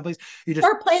 Could you sit down, please? You just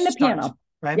start playing the piano.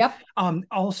 Right. Yep.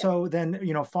 Also, then,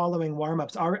 following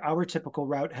warm-ups, our typical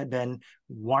route had been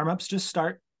warm-ups just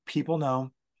start, people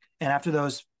know. And after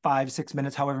those 5-6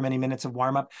 minutes, however many minutes of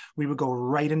warm-up, we would go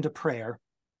right into prayer.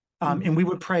 And we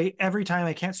would pray every time.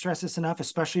 I can't stress this enough,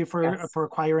 especially for a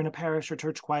choir in a parish or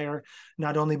church choir,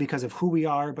 not only because of who we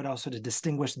are, but also to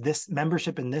distinguish this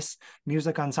membership in this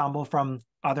music ensemble from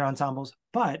other ensembles.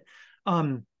 But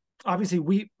obviously,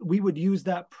 we would use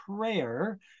that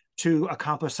prayer to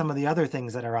accomplish some of the other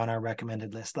things that are on our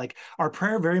recommended list. Like our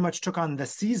prayer very much took on the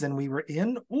season we were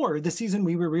in or the season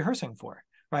we were rehearsing for,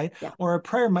 right? Yeah. Or a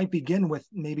prayer might begin with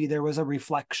maybe there was a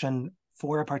reflection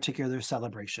for a particular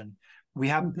celebration. We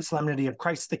have the solemnity of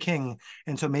Christ the King.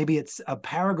 And so maybe it's a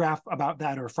paragraph about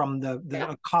that or from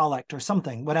the collect or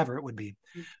something, whatever it would be.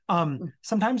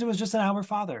 Sometimes it was just an Our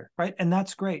Father, right? And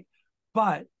that's great.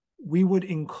 But we would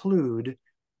include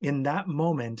in that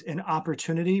moment an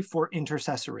opportunity for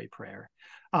intercessory prayer,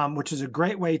 which is a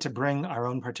great way to bring our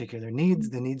own particular needs,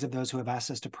 the needs of those who have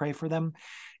asked us to pray for them.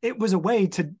 It was a way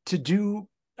to do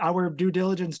our due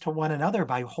diligence to one another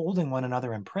by holding one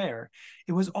another in prayer.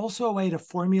 It was also a way to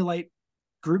formulate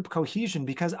group cohesion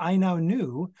because I now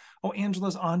knew,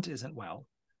 Angela's aunt isn't well,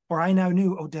 or I now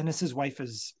knew, Dennis's wife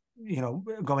is,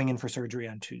 going in for surgery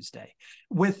on Tuesday.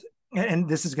 And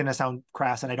this is going to sound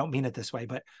crass and I don't mean it this way,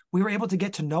 but we were able to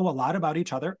get to know a lot about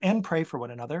each other and pray for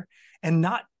one another and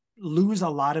not lose a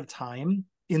lot of time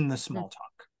in the small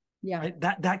talk. Yeah. Right?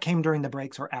 That came during the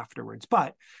breaks or afterwards.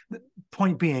 But the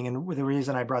point being, and the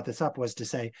reason I brought this up was to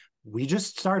say, we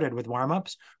just started with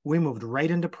warm-ups. We moved right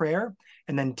into prayer.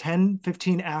 And then 10,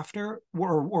 15 after,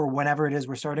 or whenever it is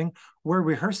we're starting, we're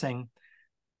rehearsing.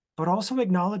 but also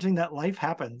acknowledging that life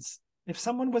happens. If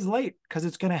someone was late, because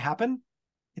it's going to happen,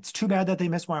 it's too bad that they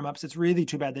miss warm-ups. It's really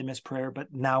too bad they miss prayer,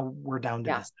 but now we're down to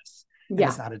Yeah. business and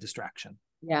it's Yeah. not a distraction.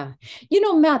 Yeah. You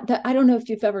know, Matt, that I don't know if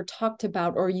you've ever talked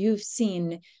about or you've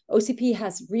seen, OCP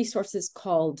has resources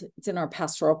called, it's in our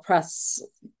pastoral press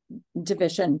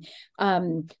division,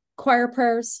 choir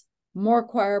prayers, more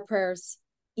choir prayers,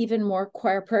 even more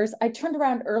choir prayers. I turned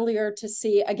around earlier to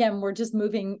see, again, we're just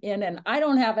moving in and I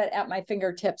don't have it at my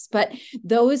fingertips, but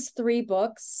those 3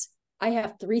 books, I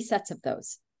have 3 sets of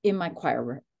those in my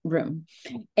choir room.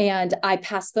 And I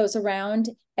pass those around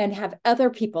and have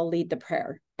other people lead the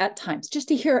prayer at times just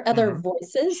to hear other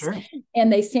voices. Sure.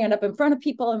 And they stand up in front of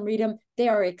people and read them. They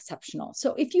are exceptional.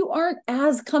 So if you aren't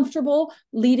as comfortable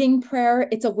leading prayer,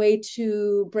 it's a way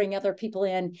to bring other people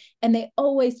in. And they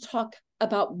always talk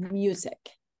about music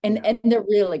and they're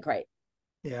really great.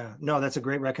 Yeah, no, that's a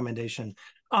great recommendation.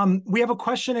 We have a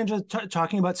question and just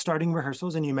talking about starting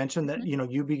rehearsals, and you mentioned that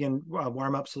you begin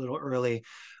warm-ups a little early.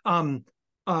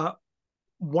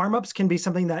 Warm-ups can be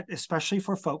something that, especially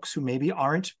for folks who maybe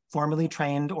aren't formally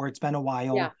trained or it's been a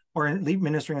while or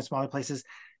ministering in smaller places,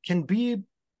 can be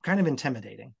kind of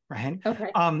intimidating, right? Okay.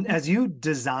 As you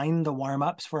design the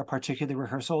warm-ups for a particular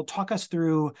rehearsal, talk us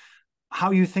through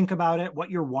how you think about it,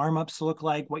 what your warm-ups look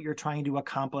like, what you're trying to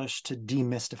accomplish to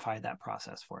demystify that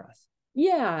process for us.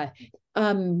 Yeah.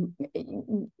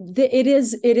 It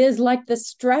is like the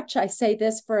stretch. I say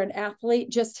this for an athlete,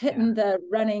 just hitting the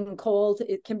running cold.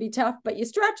 It can be tough, but you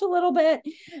stretch a little bit.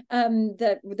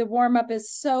 The warm-up is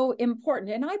so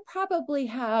important. And I probably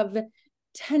have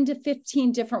 10 to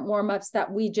 15 different warm-ups that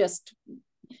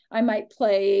I might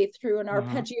play through an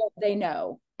arpeggio, they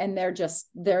know, and they're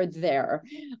there.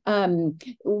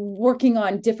 Working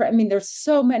on different, there's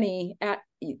so many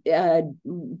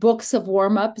books of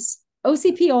warm-ups.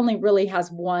 OCP only really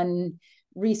has one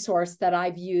resource that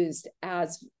I've used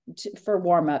for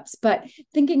warm-ups, but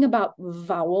thinking about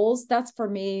vowels, that's for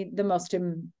me the most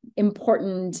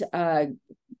important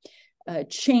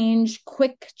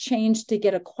quick change to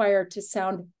get a choir to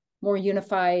sound more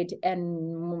unified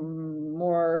and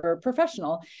more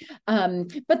professional.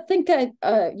 But think,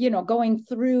 going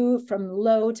through from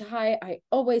low to high, I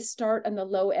always start on the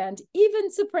low end. Even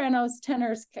sopranos,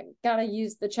 tenors, gotta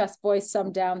use the chest voice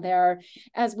some down there.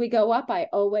 As we go up, I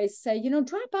always say,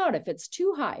 drop out if it's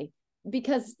too high,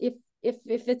 because if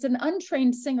it's an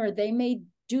untrained singer, they may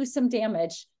do some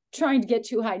damage trying to get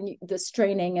too high, the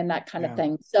straining and that kind of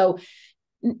thing. So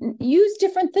use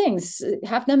different things,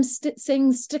 have them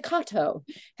sing staccato,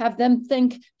 have them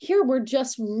think, here we're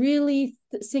just really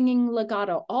singing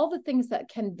legato, all the things that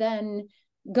can then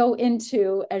go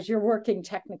into as you're working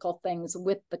technical things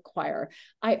with the choir.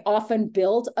 I often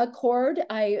build a chord.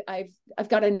 I've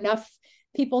got enough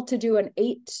people to do an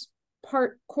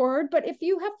 8-part chord, but if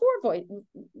you have 4 voice,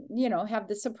 have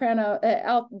the soprano,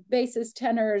 alt, basses,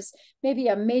 tenors, maybe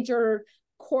a major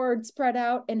chord spread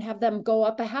out, and have them go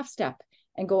up a half step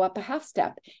and go up a half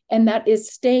step. And that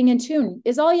is staying in tune.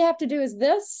 Is all you have to do is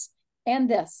this and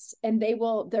this, and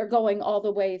they're going all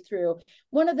the way through.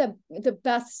 One of the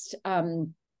best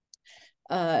kind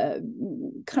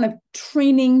of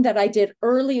training that I did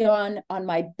early on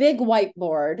my big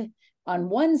whiteboard, on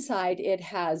one side, it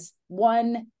has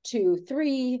 1, 2,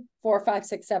 3, 4, 5,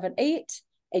 6, 7, 8,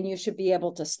 and you should be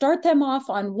able to start them off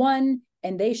on 1,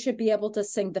 and they should be able to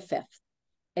sing the 5th.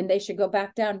 And they should go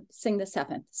back down, sing the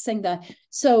 7th,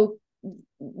 so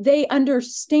they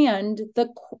understand the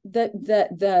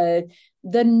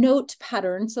note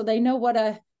pattern, so they know what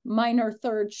a minor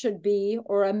third should be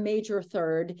or a major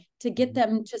third, to get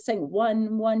them to sing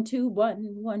 1, 1, 2, 1,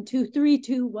 1, 2, 3,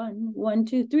 2, 1, 1,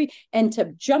 2, 3, and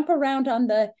to jump around on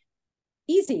the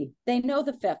easy. They know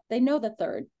the 5th, they know the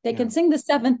 3rd, they can sing the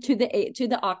 7th to the 8th, to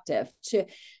the octave,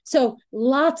 so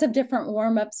lots of different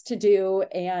warm-ups to do.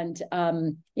 And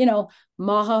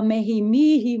maha mehi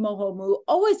mihi mohomu,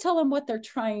 always tell them what they're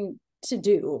trying to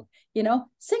do.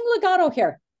 Sing legato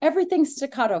here, everything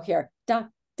staccato here, da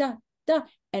da da,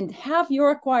 and have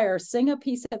your choir sing a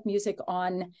piece of music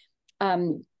on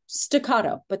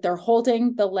staccato, but they're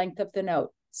holding the length of the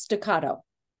note, staccato,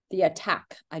 the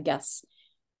attack, I guess,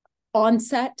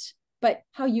 onset, but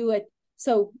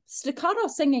so staccato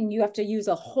singing, you have to use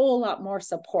a whole lot more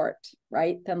support,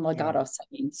 right, than legato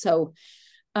singing. So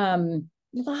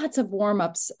lots of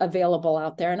warm-ups available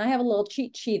out there, and I have a little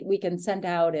cheat sheet we can send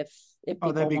out if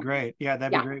people that'd be want. great. Yeah,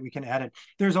 that'd be great. We can add it.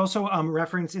 There's also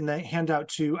reference in the handout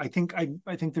to, I think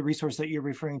the resource that you're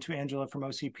referring to, Angela, from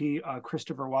OCP,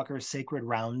 Christopher Walker's Sacred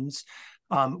Rounds,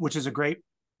 which is a great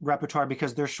repertoire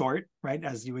because they're short, right,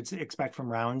 as you would expect from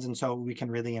rounds, and so we can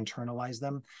really internalize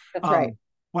them. That's right.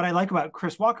 what I like about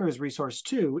Chris Walker's resource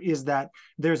too is that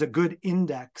there's a good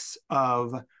index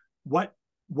of what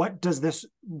does this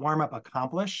warm up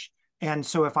accomplish. And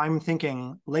so if I'm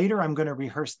thinking later I'm going to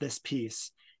rehearse this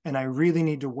piece and I really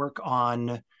need to work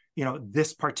on,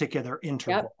 this particular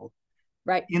interval. Yep.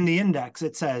 Right. In the index,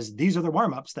 it says these are the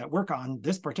warm-ups that work on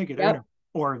this particular interval,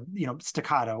 or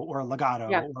staccato or legato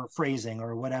or phrasing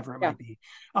or whatever it might be.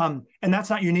 And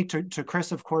that's not unique to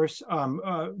Chris, of course.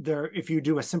 If you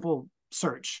do a simple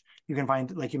search, you can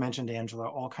find, like you mentioned, Angela,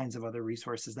 all kinds of other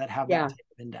resources that have that type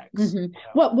of index. Mm-hmm.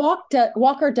 What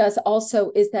Walker does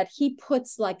also is that he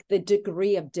puts like the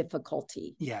degree of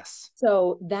difficulty. Yes.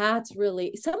 So that's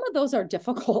really, some of those are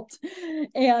difficult.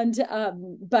 And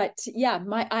but yeah,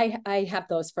 I have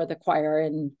those for the choir.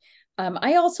 And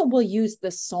I also will use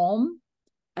the psalm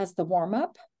as the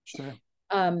warm-up. Sure.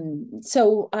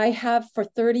 So I have for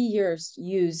 30 years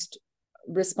used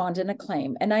respond and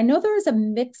acclaim. And I know there is a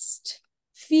mixed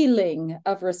feeling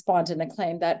of respond and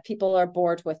acclaim, that people are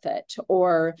bored with it,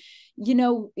 or,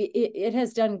 it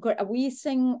has done good. We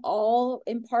sing all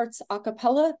in parts a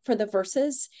cappella for the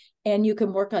verses, and you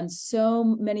can work on so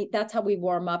many. That's how we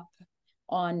warm up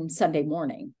on Sunday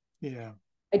morning. Yeah.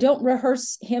 I don't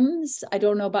rehearse hymns. I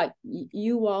don't know about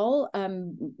you all.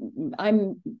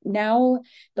 I'm now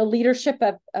the leadership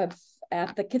of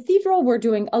at the cathedral. We're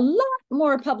doing a lot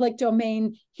more public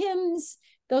domain hymns.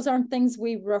 Those aren't things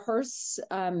we rehearse,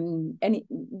 and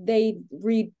they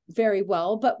read very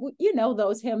well, but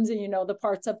those hymns and the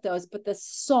parts of those. But the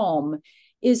psalm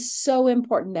is so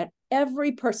important that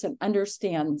every person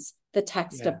understands the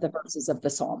text of the verses of the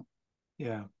psalm.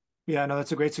 Yeah. Yeah, no,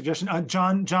 that's a great suggestion.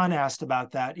 John asked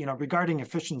about that, regarding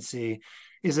efficiency.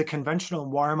 Is a conventional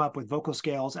warm-up with vocal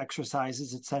scales,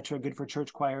 exercises, etc., good for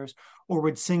church choirs? Or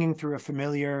would singing through a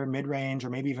familiar mid-range or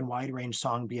maybe even wide-range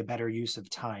song be a better use of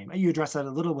time? You addressed that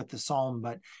a little with the psalm,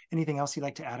 but anything else you'd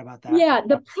like to add about that? Yeah,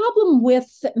 the problem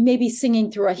with maybe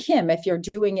singing through a hymn, if you're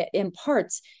doing it in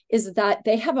parts, is that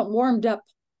they haven't warmed up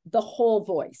the whole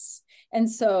voice. And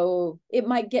so it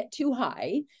might get too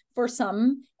high for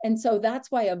some. And so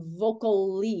that's why a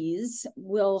vocalese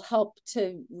will help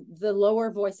to the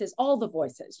lower voices, all the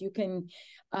voices. You can,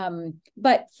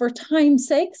 but for time's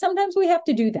sake, sometimes we have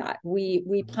to do that.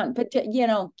 We punt, but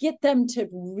get them to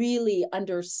really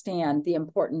understand the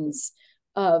importance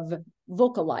of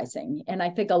vocalizing. And I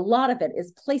think a lot of it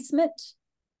is placement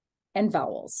and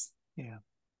vowels.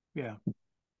 Yeah,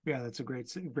 that's a great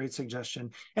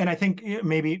suggestion. And I think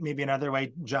maybe another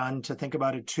way, John, to think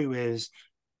about it too is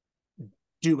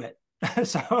do it.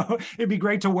 So it'd be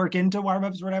great to work into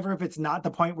warm-ups or whatever if it's not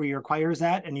the point where your choir's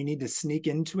at and you need to sneak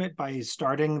into it by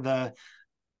starting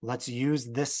let's use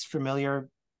this familiar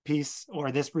piece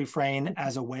or this refrain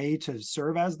as a way to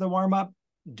serve as the warm-up.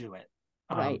 Do it.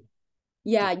 Right.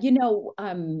 Yeah,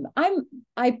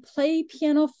 I play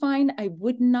piano fine. I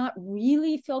would not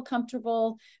really feel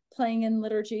comfortable playing in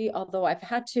liturgy, although I've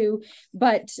had to.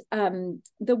 But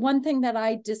the one thing that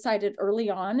I decided early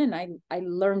on, and I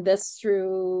learned this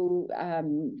through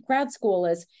grad school,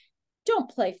 is don't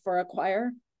play for a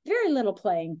choir. Very little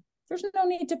playing. There's no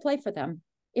need to play for them.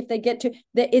 If they get to,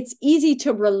 it's easy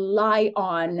to rely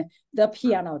on the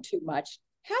piano too much.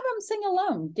 Have them sing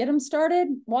alone, get them started,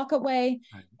 walk away.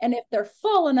 Right. And if they're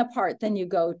falling apart, then you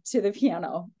go to the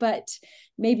piano. But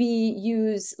maybe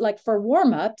use, like for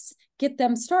warm-ups, get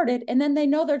them started, and then they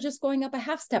know they're just going up a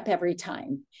half step every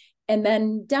time and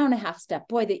then down a half step.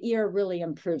 Boy, the ear really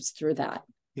improves through that.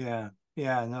 Yeah,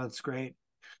 no, that's great.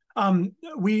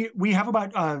 We have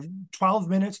about 12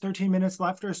 minutes, 13 minutes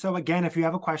left or so. Again, if you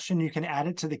have a question, you can add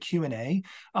it to the Q&A.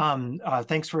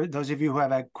 Thanks for those of you who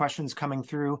have had questions coming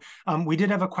through. We did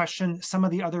have a question. Some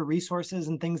of the other resources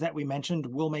and things that we mentioned,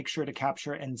 we'll make sure to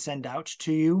capture and send out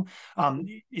to you.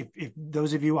 If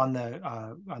those of you on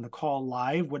the call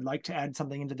live would like to add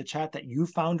something into the chat that you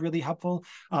found really helpful,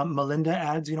 Melinda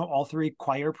adds, all 3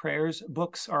 choir prayers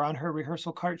books are on her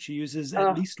rehearsal cart. She uses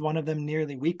at least one of them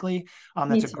nearly weekly.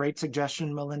 That's a great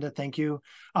suggestion, Melinda. Thank you.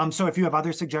 So if you have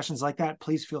other suggestions like that,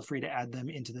 please feel free to add them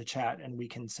into the chat and we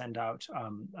can send out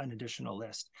an additional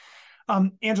list.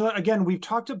 Angela, again, we've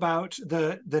talked about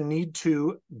the need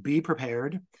to be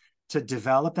prepared, to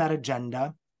develop that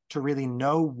agenda, to really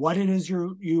know what it is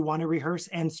you want to rehearse,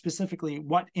 and specifically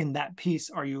what in that piece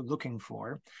are you looking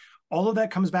for. All of that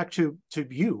comes back to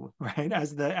you, right?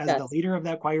 As the leader of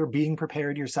that choir, being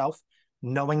prepared yourself,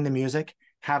 knowing the music,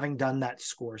 having done that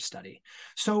score study.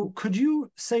 So could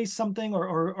you say something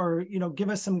or give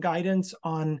us some guidance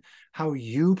on how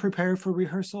you prepare for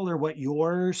rehearsal, or what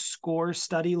your score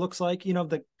study looks like,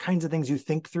 the kinds of things you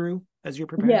think through as you're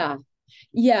preparing? Yeah.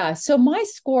 Yeah. So my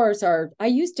scores are, I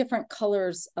use different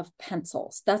colors of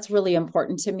pencils. That's really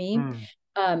important to me. Mm,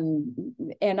 Um,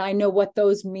 and I know what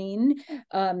those mean.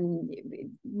 Um,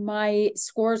 my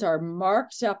scores are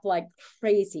marked up like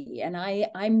crazy, and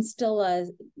I'm still a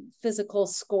physical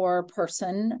score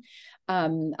person.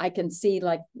 I can see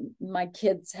like my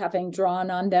kids having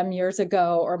drawn on them years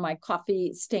ago, or my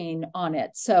coffee stain on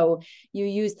it. So you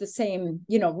use the same,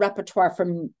 repertoire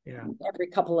from yeah. every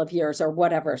couple of years or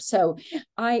whatever. So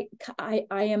I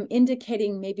am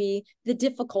indicating maybe the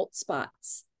difficult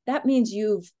spots. That means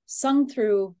you've sung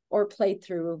through or played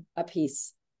through a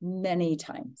piece many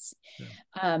times. Yeah.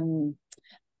 Um,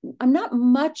 I'm not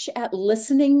much at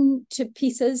listening to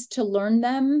pieces to learn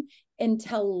them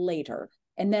until later,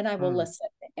 and then I will Mm, listen.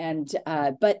 And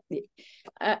but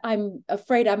I'm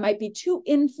afraid I might be too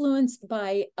influenced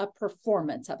by a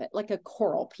performance of it, like a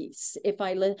choral piece. If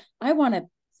I want to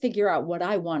figure out what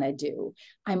I want to do.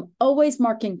 I'm always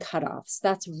marking cutoffs.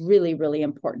 That's really, really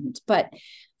important. But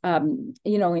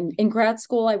in grad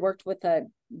school, I worked with a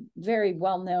very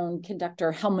well-known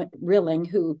conductor, Helmut Rilling,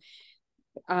 who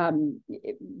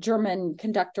German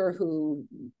conductor who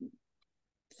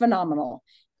phenomenal.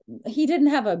 He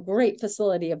didn't have a great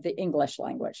facility of the English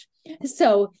language.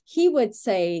 So he would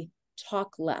say,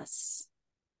 talk less.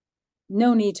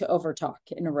 No need to overtalk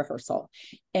in a rehearsal,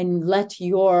 and let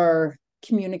your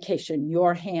communication,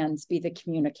 your hands be the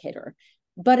communicator.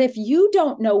 But if you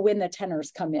don't know when the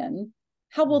tenors come in,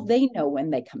 how will they know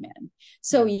when they come in?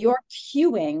 So yeah. you're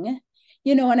cueing,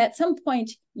 and at some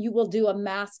point you will do a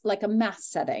mass, like a mass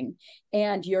setting,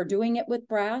 and you're doing it with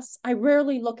brass. I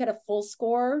rarely look at a full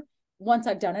score. Once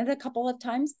I've done it a couple of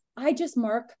times, I just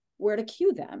mark where to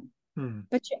cue them. Mm,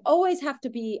 But you always have to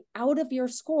be out of your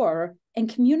score and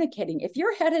communicating. If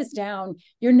your head is down,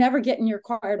 you're never getting your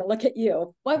choir to look at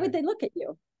you. Why would right. they look at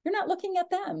you? You're not looking at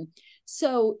them.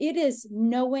 So it is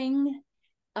knowing,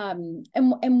 and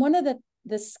one of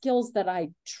the skills that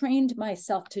I trained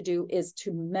myself to do is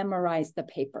to memorize the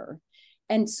paper.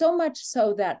 And so much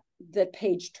so that the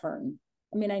page turn.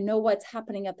 I mean, I know what's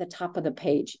happening at the top of the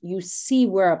page. You see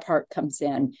where a part comes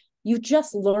in. You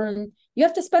just learn, you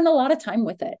have to spend a lot of time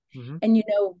with it. Mm-hmm. And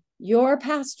your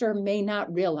pastor may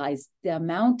not realize the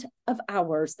amount of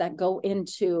hours that go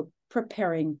into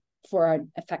preparing for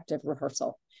an effective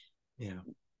rehearsal. Yeah.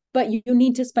 But you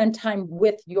need to spend time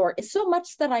with so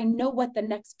much that I know what the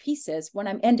next piece is when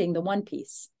I'm ending the one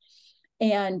piece.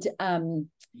 And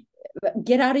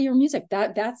get out of your music.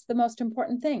 That's the most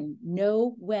important thing.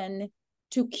 Know when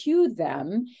to cue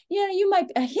them.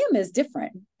 A hymn is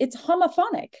different. It's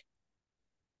homophonic.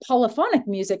 Polyphonic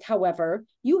music, however,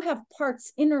 you have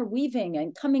parts interweaving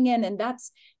and coming in, and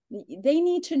they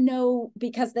need to know,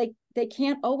 because they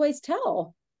can't always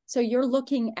tell. So you're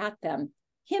looking at them.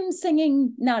 Hymn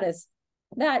singing, not as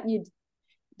that, you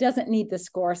doesn't need the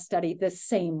score study the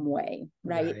same way,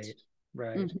 right?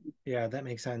 Right. Mm-hmm. Yeah, that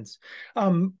makes sense.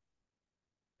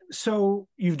 So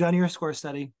you've done your score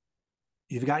study,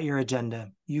 you've got your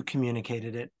agenda, you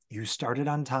communicated it, you started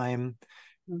on time,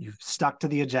 you've stuck to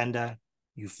the agenda,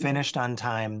 you finished on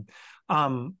time.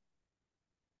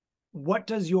 What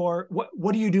do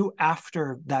you do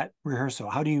after that rehearsal?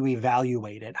 How do you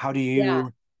evaluate it? How do Yeah.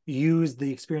 you use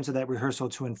the experience of that rehearsal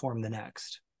to inform the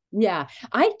next? Yeah,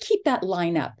 I keep that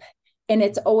lineup, and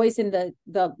it's always in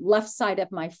the left side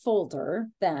of my folder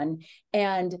then.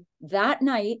 And that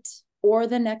night or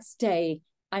the next day,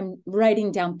 I'm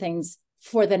writing down things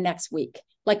for the next week,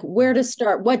 like where to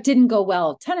start, what didn't go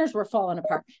well. Tenors were falling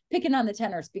apart, picking on the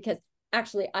tenors, because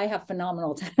actually I have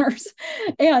phenomenal tenors,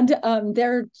 and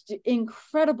they're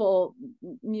incredible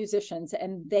musicians,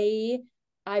 and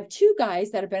I have two guys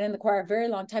that have been in the choir a very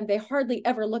long time. They hardly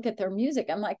ever look at their music.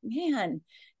 I'm like, man,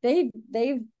 they've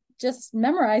just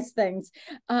memorized things.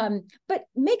 But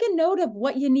make a note of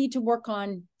what you need to work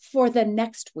on for the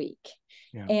next week.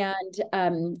 Yeah.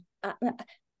 And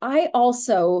I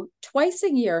also twice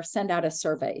a year send out a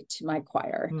survey to my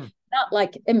choir. Not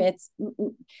like, I mean, it's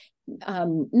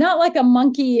not like a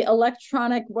monkey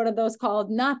electronic, what are those called?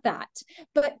 Not that,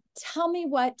 but tell me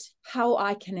how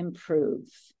I can improve.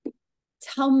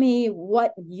 Tell me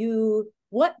what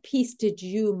piece did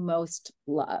you most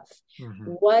love? Mm-hmm.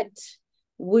 What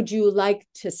would you like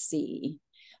to see?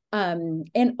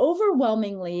 And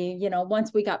overwhelmingly,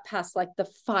 once we got past like the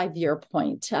 5-year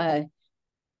point,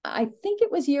 I think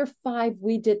it was year 5,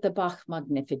 we did the Bach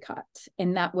Magnificat.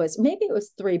 And that was, maybe it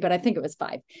was 3, but I think it was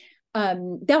 5.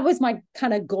 That was my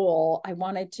kind of goal. I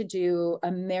wanted to do a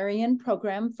Marian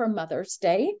program for Mother's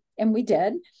Day, and we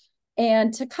did.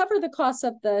 And to cover the cost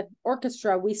of the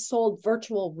orchestra, we sold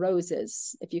virtual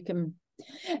roses, if you can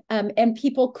And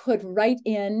people could write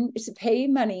in, pay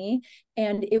money,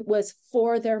 and it was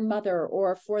for their mother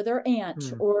or for their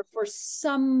aunt or for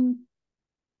some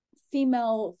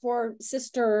female, for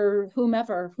sister,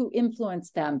 whomever, who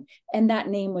influenced them. And that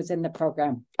name was in the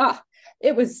program.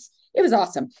 It was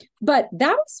awesome. But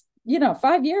that was,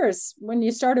 5 years when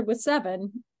you started with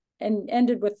 7 and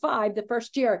ended with 5 the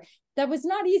first year. That was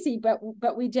not easy, but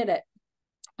we did it.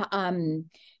 I'm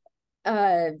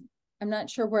not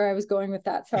sure where I was going with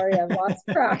that. Sorry, I've lost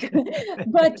track.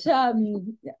 But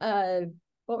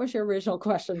what was your original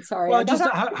question? Sorry. Well, just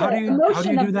how do you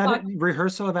do that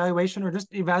rehearsal evaluation, or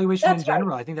just evaluation in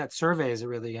general? Right. I think that survey is a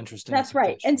really interesting. That's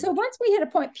right. And so once we hit a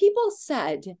point, people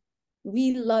said,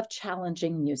 we love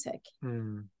challenging music.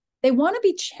 They want to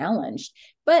be challenged,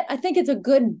 but I think it's a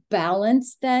good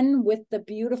balance then with the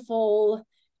beautiful.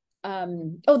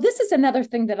 This is another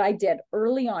thing that I did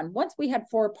early on. Once we had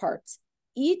 4 parts,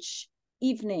 each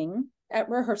evening at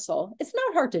rehearsal, it's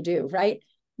not hard to do, right?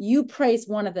 You praise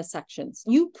one of the sections.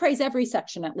 You praise every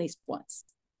section at least once.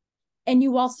 And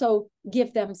you also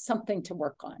give them something to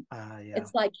work on.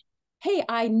 It's like, hey,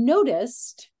 I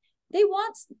noticed they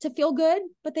want to feel good,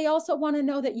 but they also want to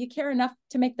know that you care enough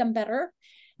to make them better.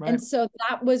 Right. And so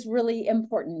that was really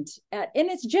important. And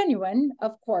it's genuine,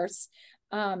 of course.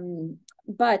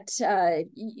 But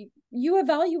you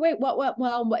evaluate what went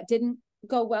well, what didn't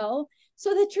go well,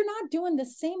 so that you're not doing the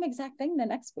same exact thing the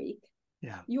next week.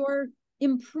 Yeah. You're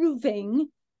improving.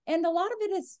 And a lot of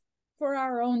it is for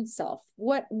our own self.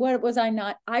 What was I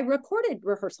not? I recorded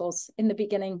rehearsals in the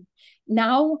beginning.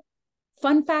 Now,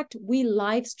 fun fact, we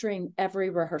live stream every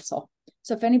rehearsal.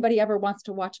 So if anybody ever wants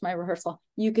to watch my rehearsal,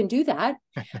 you can do that.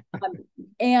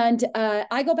 And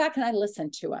I go back and I listen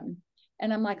to them.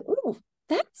 And I'm like, ooh,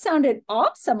 that sounded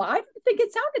awesome. I didn't think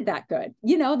it sounded that good.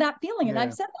 That feeling. And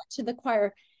I've said that to the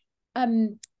choir.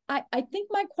 I think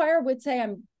my choir would say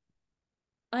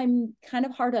I'm kind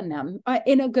of hard on them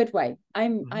in a good way.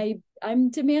 I'm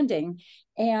demanding,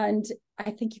 and I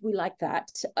think we like that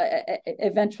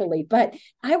eventually. But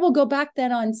I will go back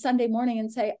then on Sunday morning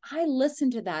and say, I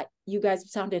listened to that. You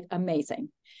guys sounded amazing.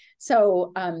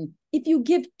 So if you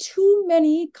give too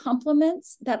many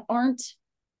compliments that aren't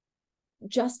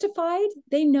justified,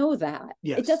 they know that.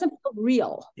 Yes. It doesn't feel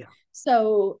real. Yeah.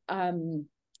 So,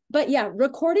 but yeah,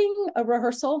 recording a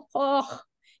rehearsal,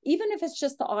 even if it's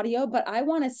just the audio, but I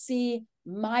want to see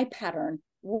my pattern.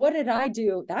 What did I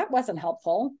do? That wasn't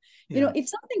helpful. Yeah. If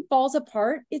something falls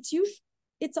apart, it's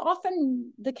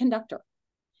often the conductor.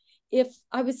 If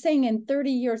I was saying in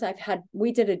 30 years,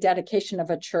 we did a dedication of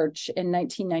a church in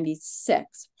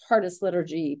 1996, hardest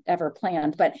liturgy ever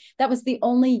planned, but that was the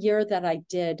only year that I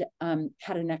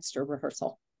had an extra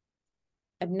rehearsal.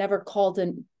 I've never called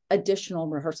an additional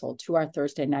rehearsal to our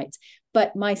Thursday nights,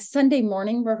 but my Sunday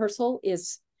morning rehearsal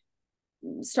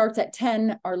starts at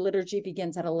 10. Our liturgy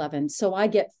begins at 11. So I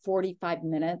get 45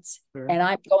 minutes. Sure. And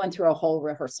I'm going through a whole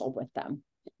rehearsal with them,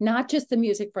 not just the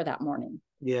music for that morning.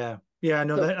 Yeah. Yeah,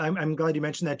 no, I'm glad you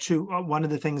mentioned that too. One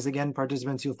of the things, again,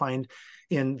 participants you'll find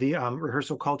in the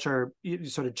rehearsal culture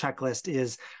sort of checklist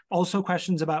is also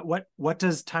questions about what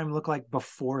does time look like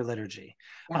before liturgy?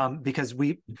 Yeah. Because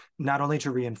we, not only to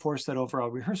reinforce that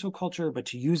overall rehearsal culture, but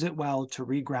to use it well, to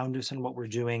reground us in what we're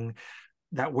doing,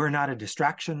 that we're not a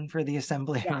distraction for the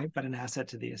assembly, yeah. Right, but an asset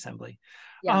to the assembly.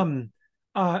 Yeah.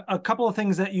 A couple of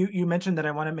things that you mentioned that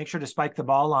I want to make sure to spike the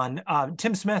ball on.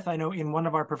 Tim Smith, I know in one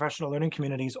of our professional learning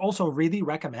communities, also really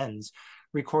recommends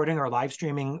recording or live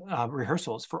streaming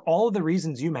rehearsals for all of the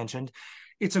reasons you mentioned.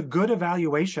 It's a good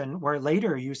evaluation where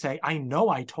later you say, I know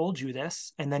I told you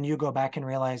this, and then you go back and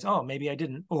realize, oh, maybe I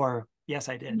didn't, or yes,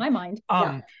 I did. In my mind.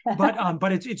 Yeah.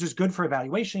 But it's just good for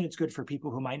evaluation. It's good for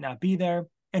people who might not be there.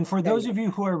 And for those of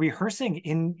you who are rehearsing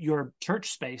in your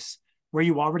church space where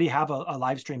you already have a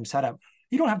live stream setup,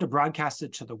 you don't have to broadcast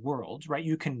it to the world, right?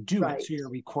 You can do it. So you're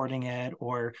recording it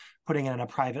or putting it in a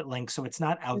private link. So it's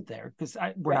not out there, because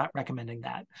we're not recommending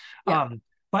that. Yeah.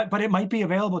 But it might be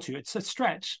available to you. It's a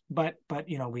stretch, but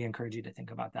we encourage you to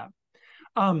think about that.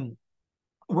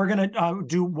 We're going to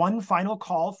do one final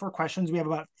call for questions. We have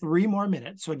about 3 more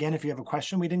minutes. So again, if you have a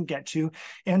question we didn't get to,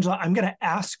 Angela, I'm going to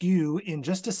ask you in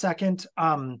just a second.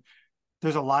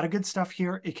 There's a lot of good stuff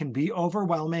here. It can be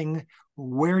overwhelming.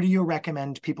 Where do you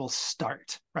recommend people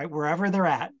start, right? Wherever they're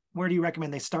at, where do you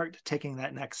recommend they start taking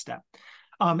that next step?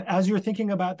 As you're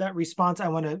thinking about that response, I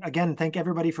want to, again, thank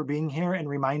everybody for being here and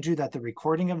remind you that the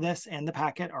recording of this and the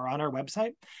packet are on our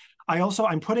website.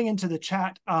 I'm putting into the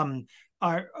chat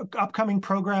our upcoming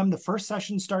program. The first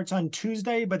session starts on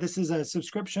Tuesday, but this is a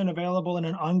subscription available on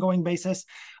an ongoing basis.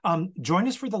 Join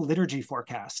us for the liturgy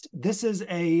forecast. This is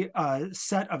a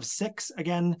set of 6,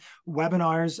 again,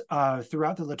 webinars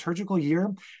throughout the liturgical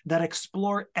year that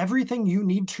explore everything you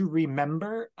need to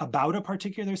remember about a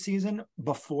particular season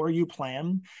before you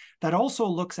plan. That also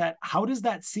looks at how does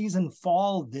that season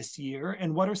fall this year,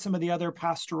 and what are some of the other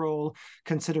pastoral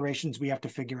considerations we have to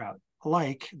figure out.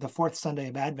 Like the 4th Sunday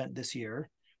of Advent this year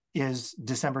is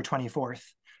December 24th.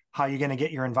 How are you going to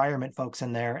get your environment folks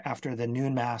in there after the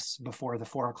noon mass, before the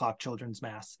 4 o'clock children's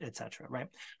mass, etc. Right?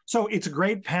 So it's a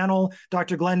great panel.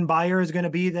 Dr. Glenn Beyer is going to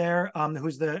be there,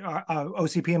 who's the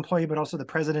OCP employee, but also the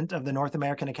president of the North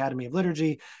American Academy of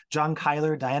Liturgy. John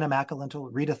Kyler, Diana McAlintal,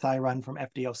 Rita Thyron from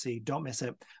FDLC. Don't miss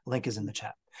it. Link is in the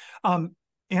chat.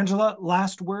 Angela,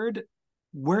 last word.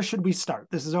 Where should we start?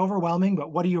 This is overwhelming,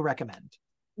 but what do you recommend?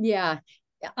 Yeah,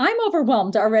 I'm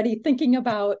overwhelmed already thinking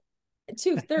about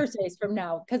 2 Thursdays from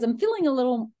now, because I'm feeling a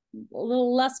little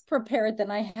less prepared than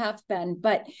I have been.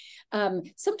 But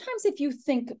sometimes if you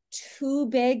think too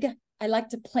big, I like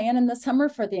to plan in the summer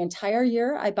for the entire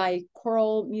year. I buy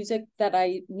choral music that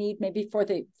I need maybe for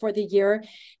the year,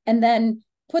 and then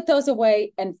put those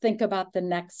away and think about the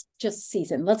next just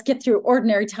season. Let's get through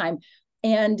ordinary time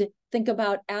and think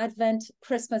about Advent,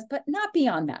 Christmas, but not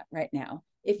beyond that right now.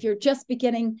 If you're just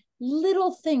beginning,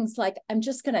 little things like, I'm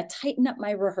just going to tighten up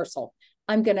my rehearsal.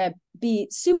 I'm going to be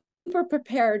super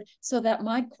prepared so that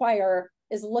my choir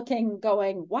is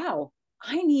going, wow,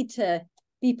 I need to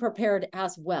be prepared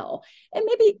as well. And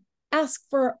maybe ask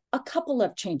for a couple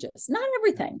of changes, not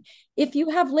everything. If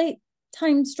you have late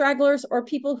time stragglers or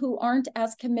people who aren't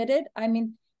as committed, I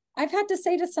mean, I've had to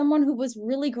say to someone who was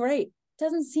really great,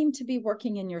 doesn't seem to be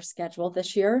working in your schedule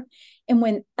this year. And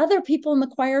when other people in the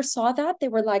choir saw that, they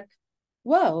were like,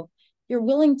 whoa, you're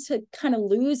willing to kind of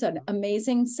lose an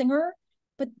amazing singer,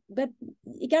 but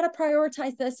you got to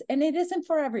prioritize this. And it isn't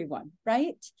for everyone,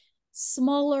 right?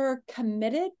 Smaller,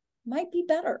 committed might be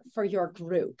better for your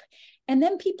group. And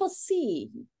then people see,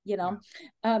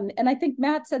 and I think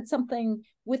Matt said something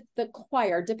with the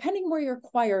choir, depending where your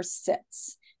choir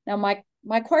sits. Now,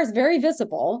 my choir is very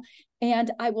visible,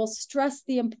 and I will stress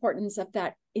the importance of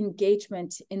that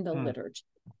engagement in the liturgy.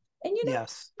 And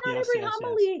not every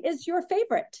homily is your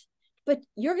favorite, but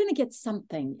you're going to get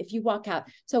something if you walk out.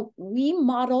 So we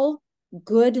model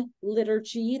good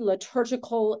liturgy,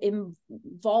 liturgical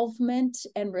involvement,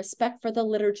 and respect for the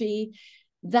liturgy.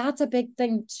 That's a big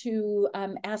thing to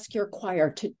ask your choir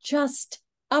to just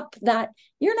up that.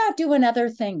 You're not doing other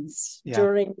things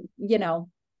during,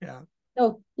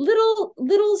 So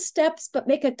little steps, but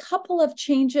make a couple of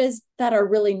changes that are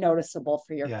really noticeable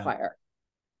for your choir.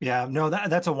 Yeah, no,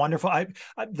 that's a wonderful.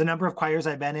 The number of choirs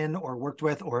I've been in or worked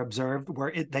with or observed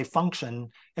where they function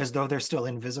as though they're still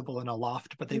invisible in a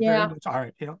loft, but they very much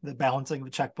aren't. The balancing of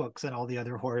checkbooks and all the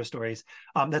other horror stories.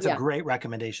 That's a great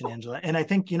recommendation, Angela. And I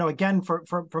think again,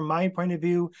 from my point of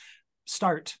view,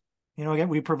 start. Again,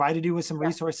 we provided you with some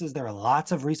resources. There are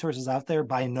lots of resources out there.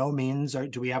 By no means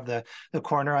do we have the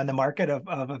corner on the market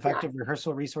of effective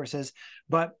rehearsal resources,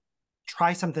 but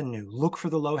try something new. Look for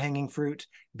the low-hanging fruit.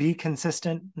 Be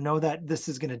consistent. Know that this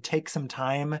is going to take some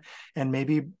time, and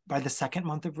maybe by the 2nd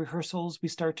month of rehearsals, we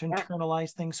start to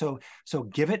internalize things. So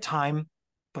give it time,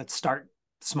 but start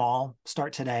small.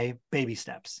 Start today. Baby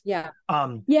steps.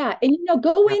 And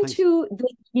go into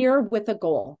the year with a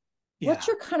goal. What's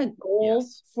your kind of goal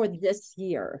for this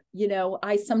year?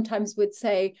 I sometimes would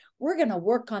say, we're going to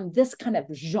work on this kind of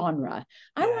genre.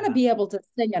 I want to be able to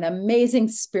sing an amazing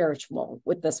spiritual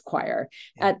with this choir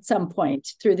at some point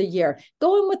through the year.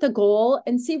 Go in with a goal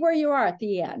and see where you are at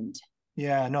the end.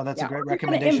 Yeah, no, that's a great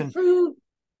recommendation. Improve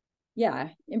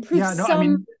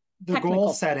some the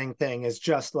goal setting thing is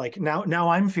just like now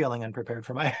I'm feeling unprepared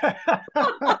for my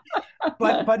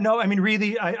but no, I mean,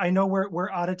 really, I know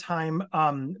we're out of time,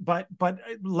 but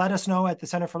let us know at the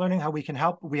Center for Learning how we can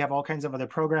help. We have all kinds of other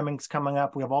programmings coming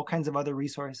up. We have all kinds of other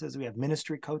resources. We have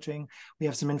ministry coaching. We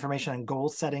have some information on goal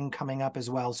setting coming up as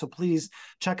well. So please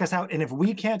check us out. And if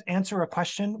we can't answer a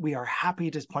question, we are happy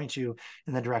to point you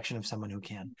in the direction of someone who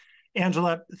can.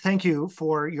 Angela, thank you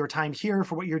for your time here,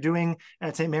 for what you're doing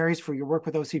at St. Mary's, for your work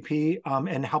with OCP,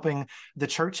 and helping the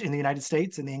church in the United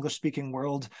States and the English-speaking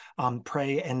world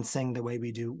pray and sing the way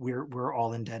we do. We're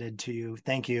all indebted to you.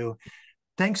 Thank you.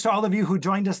 Thanks to all of you who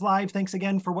joined us live. Thanks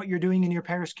again for what you're doing in your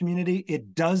parish community.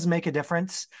 It does make a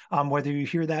difference. Whether you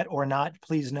hear that or not,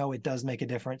 please know it does make a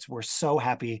difference. We're so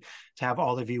happy to have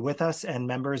all of you with us and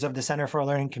members of the Center for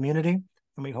Learning community.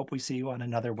 And we hope we see you on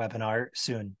another webinar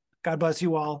soon. God bless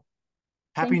you all.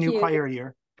 Happy new choir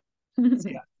year.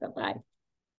 Bye-bye.